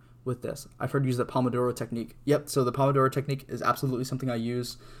help you with this? I've heard you use the Pomodoro technique. Yep, so the Pomodoro technique is absolutely something I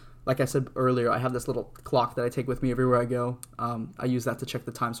use. Like I said earlier, I have this little clock that I take with me everywhere I go. I use that to check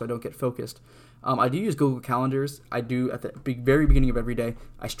the time so I don't get focused. I do use Google Calendars. I do at the very beginning of every day.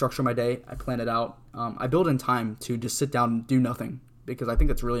 I structure my day. I plan it out. I build in time to just sit down and do nothing, because I think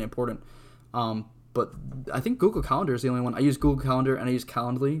that's really important. But I think Google Calendar is the only one. I use Google Calendar and I use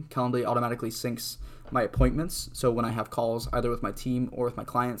Calendly. Calendly automatically syncs my appointments. So when I have calls either with my team or with my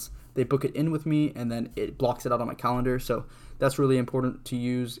clients, they book it in with me and then it blocks it out on my calendar. So that's really important to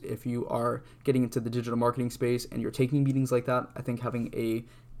use if you are getting into the digital marketing space and you're taking meetings like that. I think having a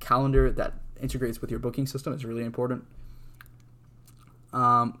calendar that integrates with your booking system is really important.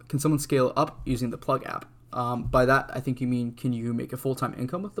 Can someone scale up using the Plug app? By that, I think you mean, can you make a full-time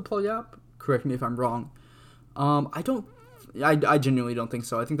income with the Plug app? Correct me if I'm wrong. I genuinely don't think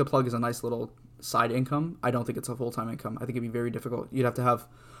so. I think the Plug is a nice little side income. I don't think it's a full-time income. I think it'd be very difficult. You'd have to have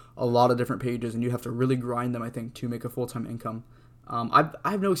a lot of different pages and you'd have to really grind them, I think, to make a full-time income. I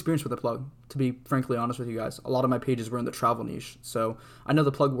have no experience with the Plug, to be frankly honest with you guys. A lot of my pages were in the travel niche. So I know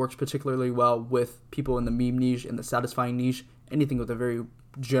the Plug works particularly well with people in the meme niche, in the satisfying niche, anything with a very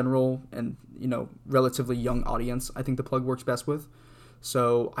general and, relatively young audience. I think the Plug works best with.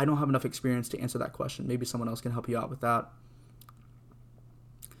 So I don't have enough experience to answer that question. Maybe someone else can help you out with that.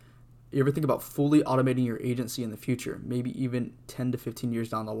 You ever think about fully automating your agency in the future, maybe even 10 to 15 years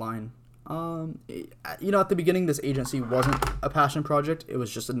down the line? At the beginning, this agency wasn't a passion project. It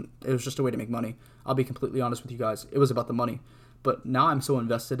was just a way to make money. I'll be completely honest with you guys. It was about the money. But now I'm so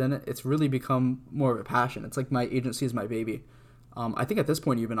invested in it, it's really become more of a passion. It's like my agency is my baby. I think at this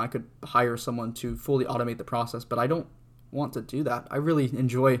point even I could hire someone to fully automate the process, but I don't want to do that. I really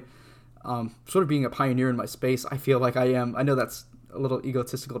enjoy sort of being a pioneer in my space. I feel like I am. I know that's a little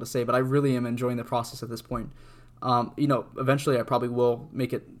egotistical to say, but I really am enjoying the process at this point. Eventually I probably will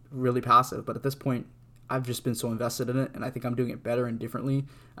make it really passive. But at this point, I've just been so invested in it, and I think I'm doing it better and differently.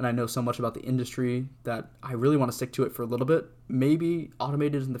 And I know so much about the industry that I really want to stick to it for a little bit. Maybe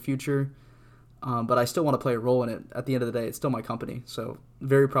automated in the future, but I still want to play a role in it. At the end of the day, it's still my company. So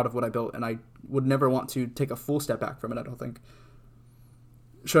very proud of what I built, and I would never want to take a full step back from it, I don't think.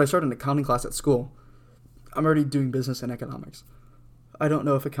 Should I start an accounting class at school? I'm already doing business and economics. I don't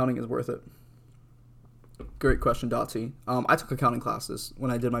know if accounting is worth it. Great question, Dotsie. I took accounting classes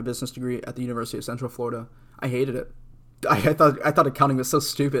when I did my business degree at the University of Central Florida. I hated it. I thought accounting was so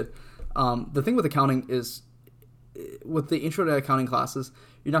stupid. The thing with accounting is, with the intro to accounting classes,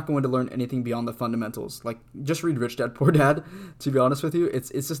 you're not going to learn anything beyond the fundamentals. Like, just read Rich Dad Poor Dad, to be honest with you. It's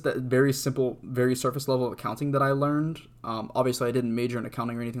just that very simple, very surface level of accounting that I learned. Obviously, I didn't major in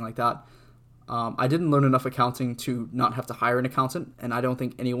accounting or anything like that. I didn't learn enough accounting to not have to hire an accountant, and I don't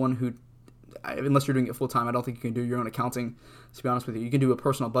think anyone who, unless you're doing it full-time, I don't think you can do your own accounting, to be honest with you. You can do a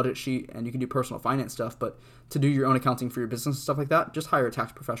personal budget sheet, and you can do personal finance stuff, but to do your own accounting for your business and stuff like that, just hire a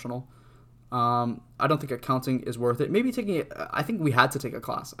tax professional. I don't think accounting is worth it. Maybe taking it, I think we had to take a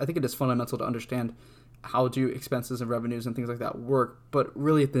class. I think it is fundamental to understand how do expenses and revenues and things like that work, but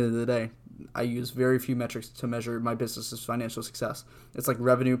really at the end of the day, I use very few metrics to measure my business's financial success. It's like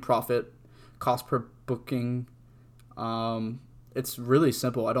revenue, profit, cost per booking. It's really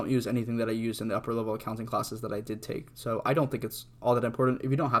simple. I don't use anything that I used in the upper level accounting classes that I did take. So I don't think it's all that important.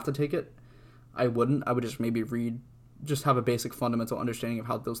 If you don't have to take it, I wouldn't. I would just maybe read, just have a basic fundamental understanding of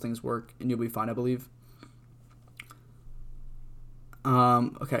how those things work, and you'll be fine, I believe.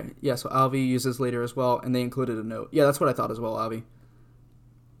 Okay. Yeah, so Alvi uses later as well, and they included a note. Yeah, that's what I thought as well, Alvi.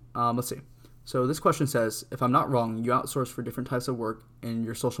 Let's see. So this question says, if I'm not wrong, you outsource for different types of work in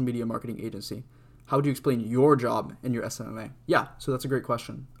your social media marketing agency. How would you explain your job in your SMMA? Yeah, so that's a great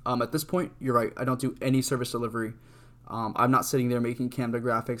question. At this point, you're right. I don't do any service delivery. I'm not sitting there making Canva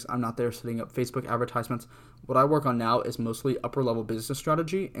graphics. I'm not there setting up Facebook advertisements. What I work on now is mostly upper level business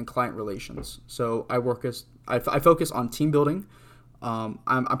strategy and client relations. So I focus on team building.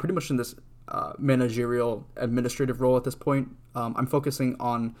 I'm pretty much in this managerial administrative role at this point. I'm focusing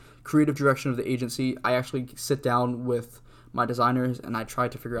on creative direction of the agency. I actually sit down with my designers and I try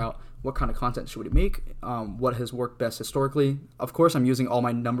to figure out what kind of content should we make, what has worked best historically. Of course, I'm using all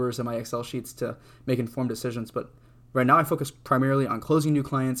my numbers and my Excel sheets to make informed decisions, but right now I focus primarily on closing new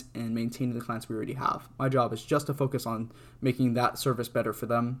clients and maintaining the clients we already have. My job is just to focus on making that service better for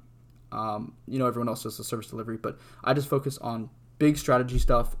them. Everyone else does the service delivery, but I just focus on big strategy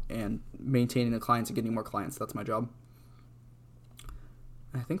stuff and maintaining the clients and getting more clients. That's my job.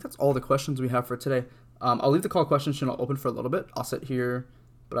 I think that's all the questions we have for today. I'll leave the call question channel open for a little bit. I'll sit here,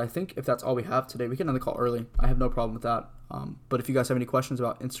 but I think if that's all we have today, we can end the call early. I have no problem with that. But if you guys have any questions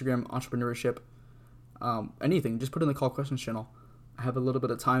about Instagram, entrepreneurship, anything, just put in the call questions channel. I have a little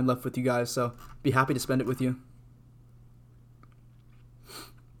bit of time left with you guys, so be happy to spend it with you.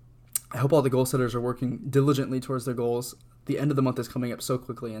 I hope all the goal setters are working diligently towards their goals. The end of the month is coming up so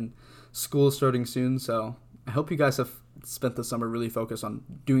quickly, and school is starting soon, so I hope you guys have spent the summer really focused on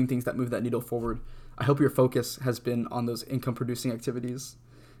doing things that move that needle forward. I hope your focus has been on those income-producing activities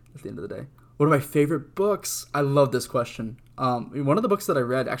at the end of the day. What are my favorite books? I love this question. One of the books that I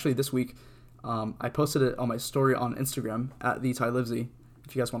read actually this week, I posted it on my story on Instagram at @TyLivesy,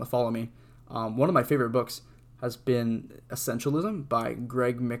 if you guys want to follow me. One of my favorite books has been Essentialism by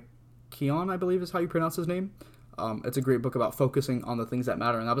Greg McKeown, I believe is how you pronounce his name. It's a great book about focusing on the things that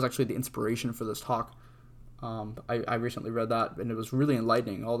matter, and that was actually the inspiration for this talk. I recently read that, and it was really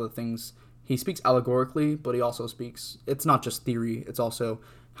enlightening. All the things, he speaks allegorically, but he also speaks, it's not just theory, it's also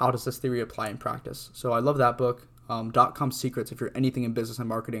how does this theory apply in practice. So I love that book. .com Secrets, if you're anything in business and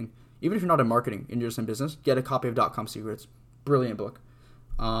marketing, even if you're not in marketing and you're just in business, get a copy of .com Secrets. Brilliant book.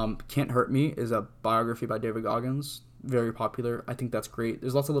 Can't Hurt Me is a biography by David Goggins. Very popular. I think that's great.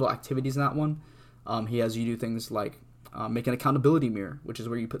 There's lots of little activities in that one. He has you do things like make an accountability mirror, which is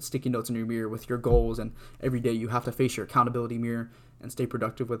where you put sticky notes in your mirror with your goals, and every day you have to face your accountability mirror and stay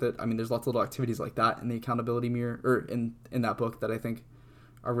productive with it. I mean, there's lots of little activities like that in the accountability mirror, or in that book, that I think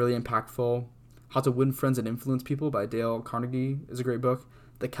are really impactful. How to Win Friends and Influence People by Dale Carnegie is a great book.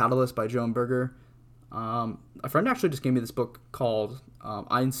 The Catalyst by Joan Berger. A friend actually just gave me this book called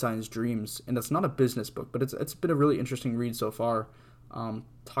Einstein's Dreams, and it's not a business book, but it's been a really interesting read so far.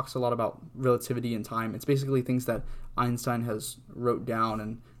 Talks a lot about relativity and time. It's basically things that Einstein has wrote down,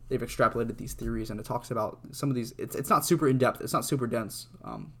 and they've extrapolated these theories, and it talks about some of these. It's not super in-depth. It's not super dense.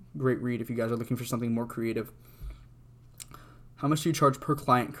 Great read if you guys are looking for something more creative. How much do you charge per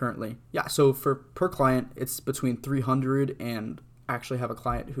client currently? Yeah, so for per client, it's between $300 and I actually have a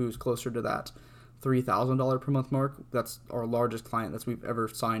client who's closer to that $3,000 per month mark. That's our largest client that we've ever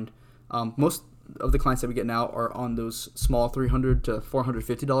signed. Most of the clients that we get now are on those small $300 to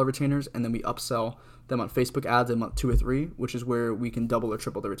 $450 retainers, and then we upsell them on Facebook ads in month 2 or 3, which is where we can double or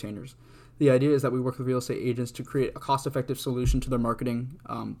triple the retainers. The idea is that we work with real estate agents to create a cost-effective solution to their marketing,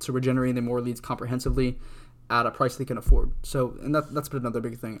 so we're generating them more leads comprehensively at a price they can afford. So, and that's been another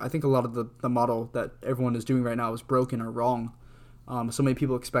big thing. I think a lot of the model that everyone is doing right now is broken or wrong. So many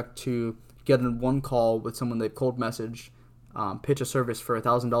people expect to get in one call with someone they've cold messaged, pitch a service for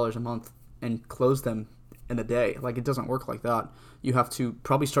 $1,000 a month, and close them in a day. Like, it doesn't work like that. You have to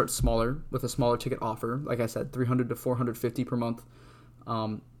probably start smaller with a smaller ticket offer. Like I said, $300 to $450 per month.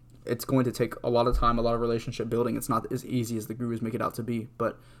 It's going to take a lot of time, a lot of relationship building. It's not as easy as the gurus make it out to be.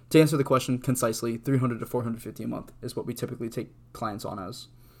 But to answer the question concisely, $300 to $450 a month is what we typically take clients on as.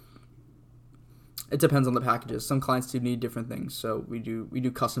 It depends on the packages. Some clients do need different things, so we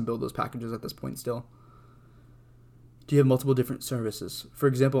do custom build those packages at this point still. Do you have multiple different services? For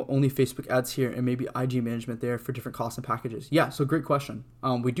example, only Facebook ads here and maybe IG management there for different costs and packages? Yeah, so great question.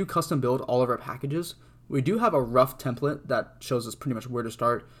 We do custom build all of our packages. We do have a rough template that shows us pretty much where to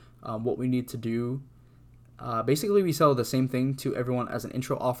start, what we need to do. Basically, we sell the same thing to everyone as an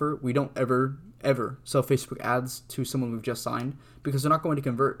intro offer. We don't ever sell Facebook ads to someone we've just signed because they're not going to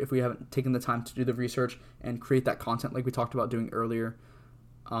convert if we haven't taken the time to do the research and create that content like we talked about doing earlier.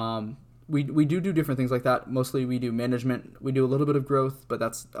 We do different things like that. Mostly we do management. We do a little bit of growth, but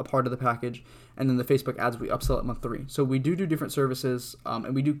that's a part of the package. And then the Facebook ads we upsell at month 3. So we do different services,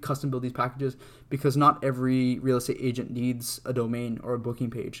 and we do custom build these packages because not every real estate agent needs a domain or a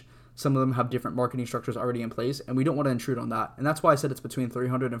booking page. Some of them have different marketing structures already in place, and we don't want to intrude on that. And that's why I said it's between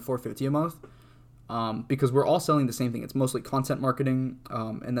 $300 and $450 a month, because we're all selling the same thing. It's mostly content marketing,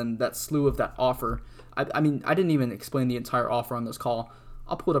 and then that slew of that offer. I mean, I didn't even explain the entire offer on this call.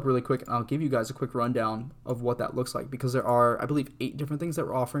 I'll pull it up really quick, and I'll give you guys a quick rundown of what that looks like, because there are, I believe, 8 different things that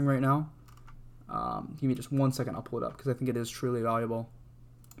we're offering right now. Give me just 1 second. I'll pull it up, because I think it is truly valuable.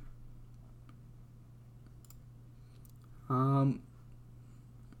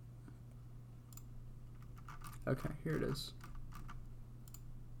 Okay, here it is.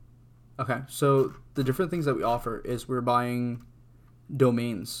 Okay, so the different things that we offer is we're buying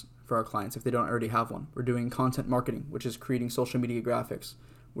domains for our clients if they don't already have one. We're doing content marketing, which is creating social media graphics.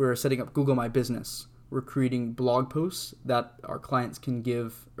 We're setting up Google My Business. We're creating blog posts that our clients can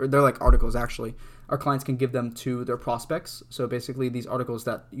give, or they're like articles actually. Our clients can give them to their prospects. So basically these articles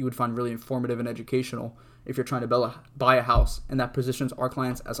that you would find really informative and educational if you're trying to buy a house, and that positions our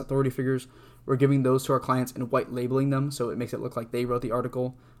clients as authority figures. We're giving those to our clients and white labeling them so it makes it look like they wrote the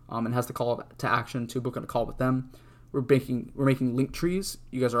article, and has the call to action to book a call with them. We're making link trees.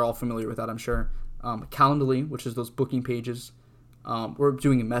 You guys are all familiar with that, I'm sure. Calendly, which is those booking pages. We're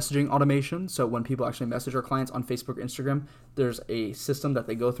doing a messaging automation. So when people actually message our clients on Facebook or Instagram, there's a system that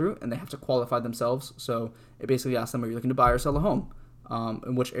they go through and they have to qualify themselves. So it basically asks them, are you looking to buy or sell a home?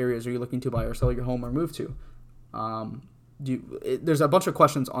 In which areas are you looking to buy or sell your home or move to? There's a bunch of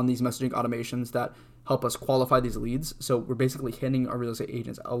questions on these messaging automations that help us qualify these leads. So we're basically handing our real estate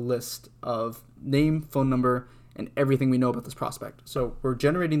agents a list of name, phone number, and everything we know about this prospect. So we're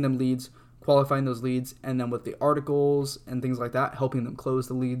generating them leads, qualifying those leads, and then with the articles and things like that, helping them close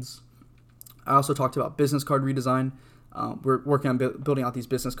the leads. I also talked about business card redesign. We're working on building out these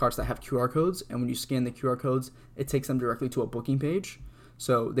business cards that have QR codes, and when you scan the QR codes, it takes them directly to a booking page.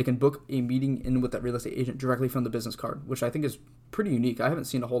 So they can book a meeting in with that real estate agent directly from the business card, which I think is pretty unique. I haven't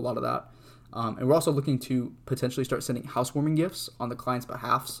seen a whole lot of that. And we're also looking to potentially start sending housewarming gifts on the client's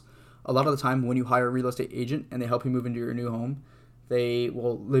behalfs. A lot of the time when you hire a real estate agent and they help you move into your new home,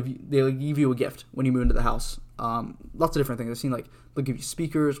 they'll give you a gift when you move into the house. Lots of different things. I've seen they'll give you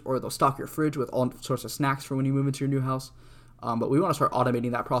speakers, or they'll stock your fridge with all sorts of snacks for when you move into your new house. But we want to start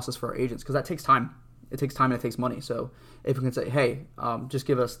automating that process for our agents because that takes time. It takes time and it takes money. So if we can say, hey, just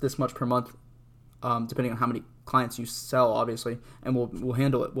give us this much per month, depending on how many clients you sell, obviously, and we'll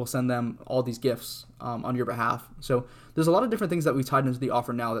handle it. We'll send them all these gifts on your behalf. So there's a lot of different things that we tied into the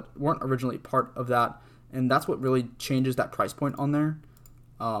offer now that weren't originally part of that, and that's what really changes that price point on there.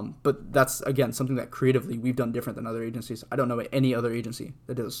 But that's, again, something that creatively we've done different than other agencies. I don't know any other agency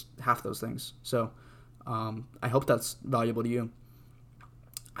that does half those things. So I hope that's valuable to you.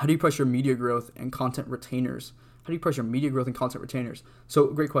 How do you price your media growth and content retainers? So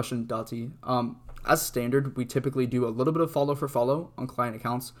great question, Dati. As standard, we typically do a little bit of follow for follow on client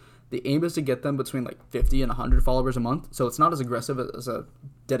accounts. The aim is to get them between 50 and 100 followers a month. So it's not as aggressive as a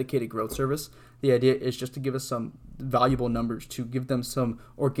dedicated growth service. The idea is just to give us some valuable numbers, to give them some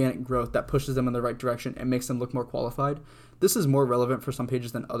organic growth that pushes them in the right direction and makes them look more qualified. This is more relevant for some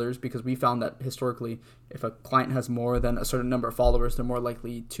pages than others because we found that historically, if a client has more than a certain number of followers, they're more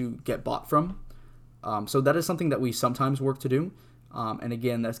likely to get bought from. So that is something that we sometimes work to do. And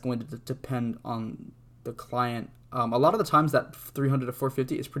again, that's going to depend on the client. A lot of the times that 300 to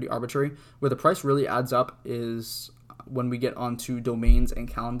 450 is pretty arbitrary. Where the price really adds up is when we get onto domains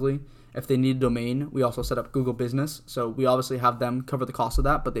and Calendly. If they need a domain, we also set up Google Business. So we obviously have them cover the cost of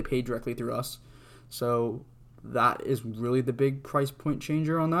that, but they pay directly through us. So that is really the big price point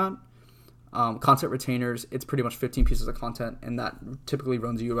changer on that. Content retainers, it's pretty much 15 pieces of content, and that typically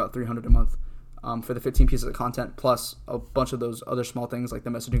runs you about $300 a month. For the 15 pieces of content, plus a bunch of those other small things like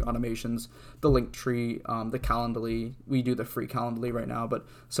the messaging automations, the Linktree, the Calendly. We do the free Calendly right now, but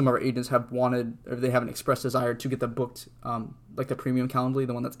some of our agents have wanted, or they have an express desire to get the booked, like the premium Calendly,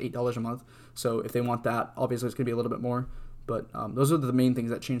 the one that's $8 a month. So if they want that, obviously it's going to be a little bit more, but those are the main things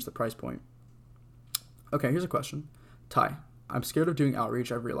that change the price point. Okay, here's a question. Ty, I'm scared of doing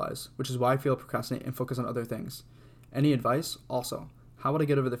outreach, I've realized, which is why I feel procrastinate and focus on other things. Any advice? Also, how would I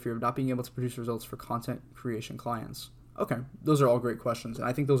get over the fear of not being able to produce results for content creation clients? Okay, those are all great questions, and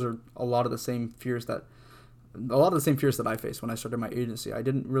I think those are a lot of the same fears that I faced when I started my agency. I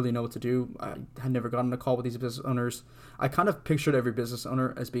didn't really know what to do. I had never gotten a call with these business owners. I kind of pictured every business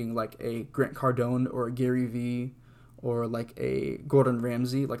owner as being like a Grant Cardone or a Gary Vee or like a Gordon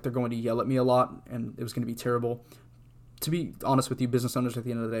Ramsay, like they're going to yell at me a lot and it was going to be terrible. To be honest with you, business owners at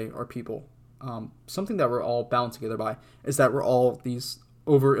the end of the day are people. Something that we're all bound together by is that we're all these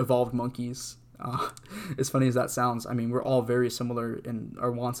over-evolved monkeys. As funny as that sounds, I mean, we're all very similar in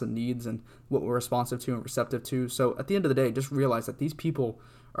our wants and needs and what we're responsive to and receptive to. So at the end of the day, just realize that these people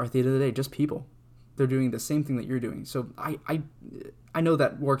are at the end of the day just people. They're doing the same thing that you're doing. So I know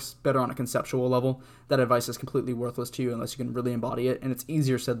that works better on a conceptual level. That advice is completely worthless to you unless you can really embody it, and it's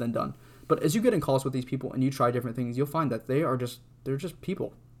easier said than done. But as you get in calls with these people and you try different things, you'll find that they're just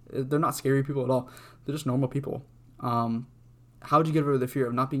people. They're not scary people at all. They're just normal people. How would you get over the fear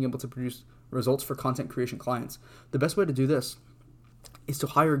of not being able to produce results for content creation clients? The best way to do this is to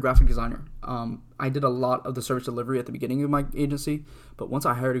hire a graphic designer. I did a lot of the service delivery at the beginning of my agency, but once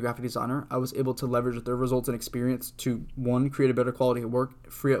I hired a graphic designer, I was able to leverage their results and experience to, one, create a better quality of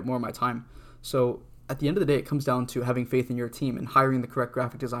work, free up more of my time. So at the end of the day, it comes down to having faith in your team and hiring the correct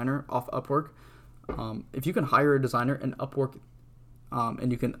graphic designer off Upwork. If you can hire a designer in Upwork,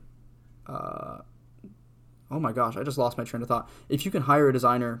 and you can, oh my gosh, I just lost my train of thought. If you can hire a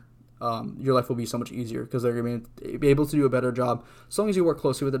designer, your life will be so much easier because they're going to be able to do a better job as long as you work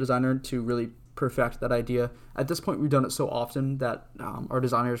closely with the designer to really perfect that idea. At this point, we've done it so often that our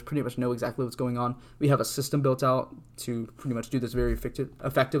designers pretty much know exactly what's going on. We have a system built out to pretty much do this very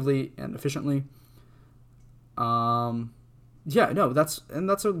effectively and efficiently. That's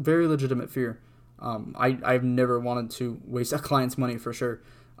a very legitimate fear. I've never wanted to waste a client's money for sure.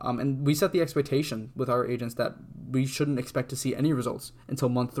 And we set the expectation with our agents that we shouldn't expect to see any results until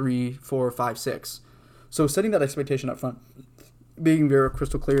month 3, 4, 5, 6. So setting that expectation up front, being very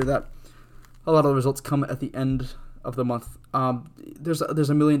crystal clear that a lot of the results come at the end of the month. There's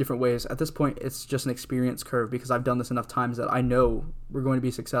a million different ways. At this point, it's just an experience curve because I've done this enough times that I know we're going to be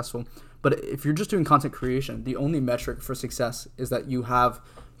successful. But if you're just doing content creation, the only metric for success is that you have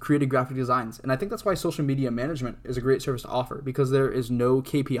created graphic designs. And I think that's why social media management is a great service to offer because there is no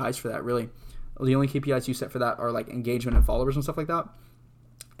KPIs for that really. The only KPIs you set for that are like engagement and followers and stuff like that.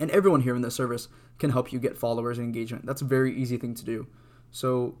 And everyone here in this service can help you get followers and engagement. That's a very easy thing to do.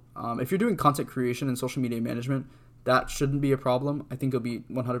 So if you're doing content creation and social media management, that shouldn't be a problem. I think you'll be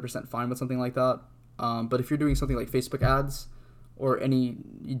 100% fine with something like that. But if you're doing something like Facebook ads or any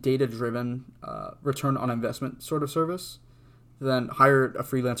data-driven return on investment sort of service, then hire a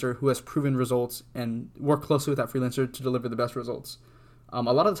freelancer who has proven results and work closely with that freelancer to deliver the best results. A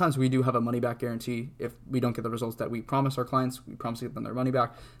lot of the times we do have a money-back guarantee. If we don't get the results that we promise our clients, we promise to get them their money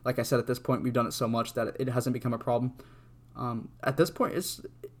back. Like I said, at this point, we've done it so much that it hasn't become a problem. At this point,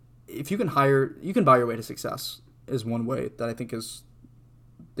 if you can buy your way to success is one way that I think is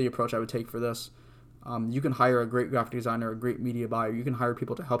the approach I would take for this. You can hire a great graphic designer, a great media buyer. You can hire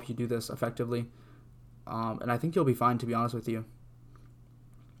people to help you do this effectively. And I think you'll be fine, to be honest with you.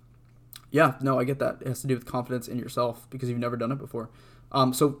 Yeah, no, I get that. It has to do with confidence in yourself because you've never done it before.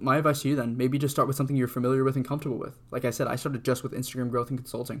 So my advice to you then, maybe just start with something you're familiar with and comfortable with. Like I said, I started just with Instagram growth and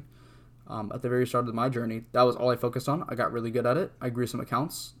consulting. At the very start of my journey, that was all I focused on. I got really good at it. I grew some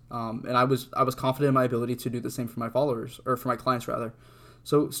accounts, and I was confident in my ability to do the same for my followers, or for my clients rather.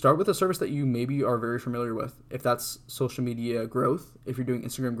 So start with a service that you maybe are very familiar with. If that's social media growth, if you're doing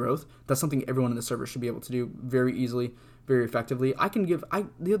Instagram growth, that's something everyone in the service should be able to do very easily, very effectively.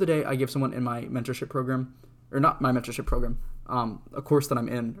 The other day I gave someone in my mentorship program or not my mentorship program, a course that I'm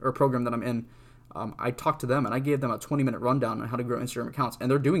in, or a program that I'm in, I talked to them and I gave them a 20-minute rundown on how to grow Instagram accounts, and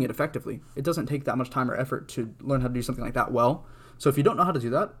they're doing it effectively. It doesn't take that much time or effort to learn how to do something like that well. So if you don't know how to do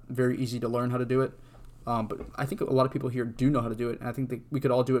that, very easy to learn how to do it. But I think a lot of people here do know how to do it, and I think that we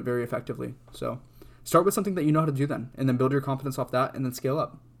could all do it very effectively. So start with something that you know how to do then, and then build your confidence off that, and then scale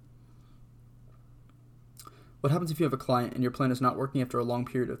up. What happens if you have a client and your plan is not working after a long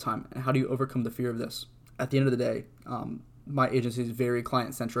period of time, and how do you overcome the fear of this? At the end of the day, my agency is very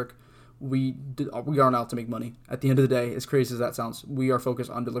client-centric. We aren't out to make money. At the end of the day, as crazy as that sounds, we are focused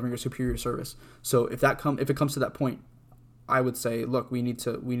on delivering a superior service. So if it comes to that point, I would say, look, we need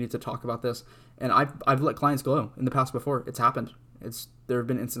to talk about this. And I've let clients go in the past before. It's happened. There have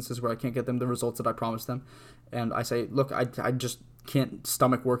been instances where I can't get them the results that I promised them, and I say, look, I just can't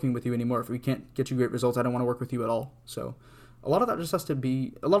stomach working with you anymore. If we can't get you great results, I don't want to work with you at all. So a lot of that is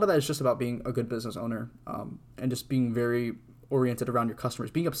just about being a good business owner, and just being very oriented around your customers.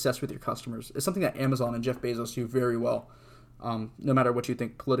 Being obsessed with your customers is something that Amazon and Jeff Bezos do very well. No matter what you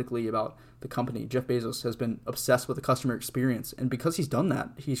think politically about the company, Jeff Bezos has been obsessed with the customer experience. And because he's done that,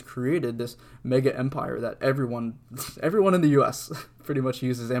 he's created this mega empire that everyone in the US pretty much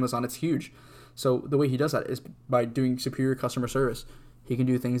uses Amazon. It's huge. So the way he does that is by doing superior customer service. He can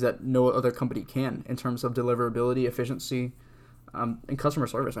do things that no other company can in terms of deliverability, efficiency, and customer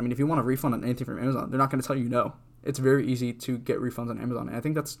service. I mean, if you want a refund on anything from Amazon, they're not going to tell you no. It's very easy to get refunds on Amazon. And I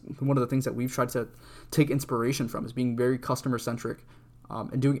think that's one of the things that we've tried to take inspiration from, is being very customer-centric,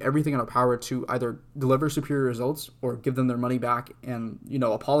 and doing everything in our power to either deliver superior results or give them their money back and,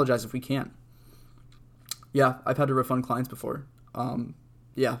 apologize if we can't. Yeah, I've had to refund clients before.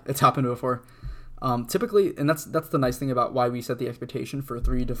 Yeah, it's happened before. Typically, and that's the nice thing about why we set the expectation for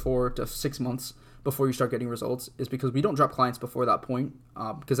 3 to 4 to 6 months before you start getting results, is because we don't drop clients before that point,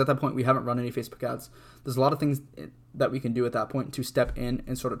 because at that point we haven't run any Facebook ads. There's a lot of things that we can do at that point to step in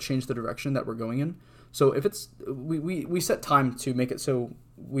and sort of change the direction that we're going in. So if we set time to make it so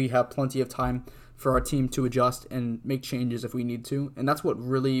we have plenty of time for our team to adjust and make changes if we need to. And that's what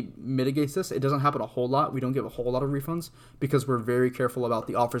really mitigates this. It doesn't happen a whole lot. We don't give a whole lot of refunds because we're very careful about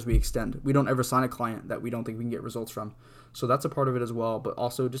the offers we extend. We don't ever sign a client that we don't think we can get results from. So that's a part of it as well, but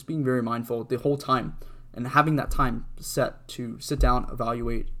also just being very mindful the whole time and having that time set to sit down,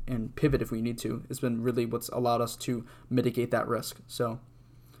 evaluate, and pivot if we need to has been really what's allowed us to mitigate that risk. So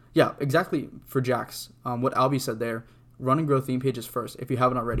yeah, exactly for Jax, what Albie said there, run and grow theme pages first if you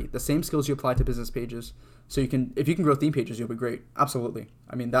haven't already. The same skills you apply to business pages. So if you can grow theme pages, you'll be great. Absolutely.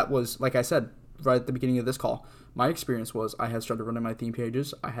 I mean, that was, like I said right at the beginning of this call, my experience was I had started running my theme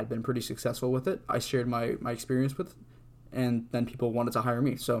pages. I had been pretty successful with it. I shared my experience with it, and then people wanted to hire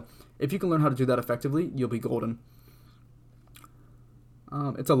me. So if you can learn how to do that effectively, you'll be golden.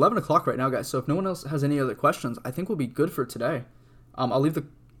 It's 11 o'clock right now, guys. So if no one else has any other questions, I think we'll be good for today. I'll leave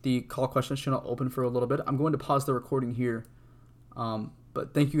the call questions channel open for a little bit. I'm going to pause the recording here.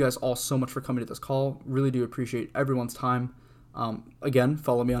 But thank you guys all so much for coming to this call. Really do appreciate everyone's time. Again,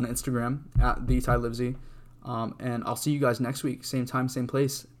 follow me on Instagram at TheTyLivesy. And I'll see you guys next week. Same time, same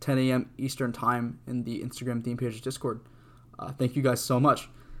place, 10 a.m. Eastern time in the Instagram theme page Discord. Thank you guys so much.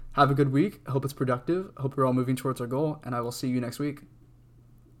 Have a good week. I hope it's productive. I hope we're all moving towards our goal, and I will see you next week.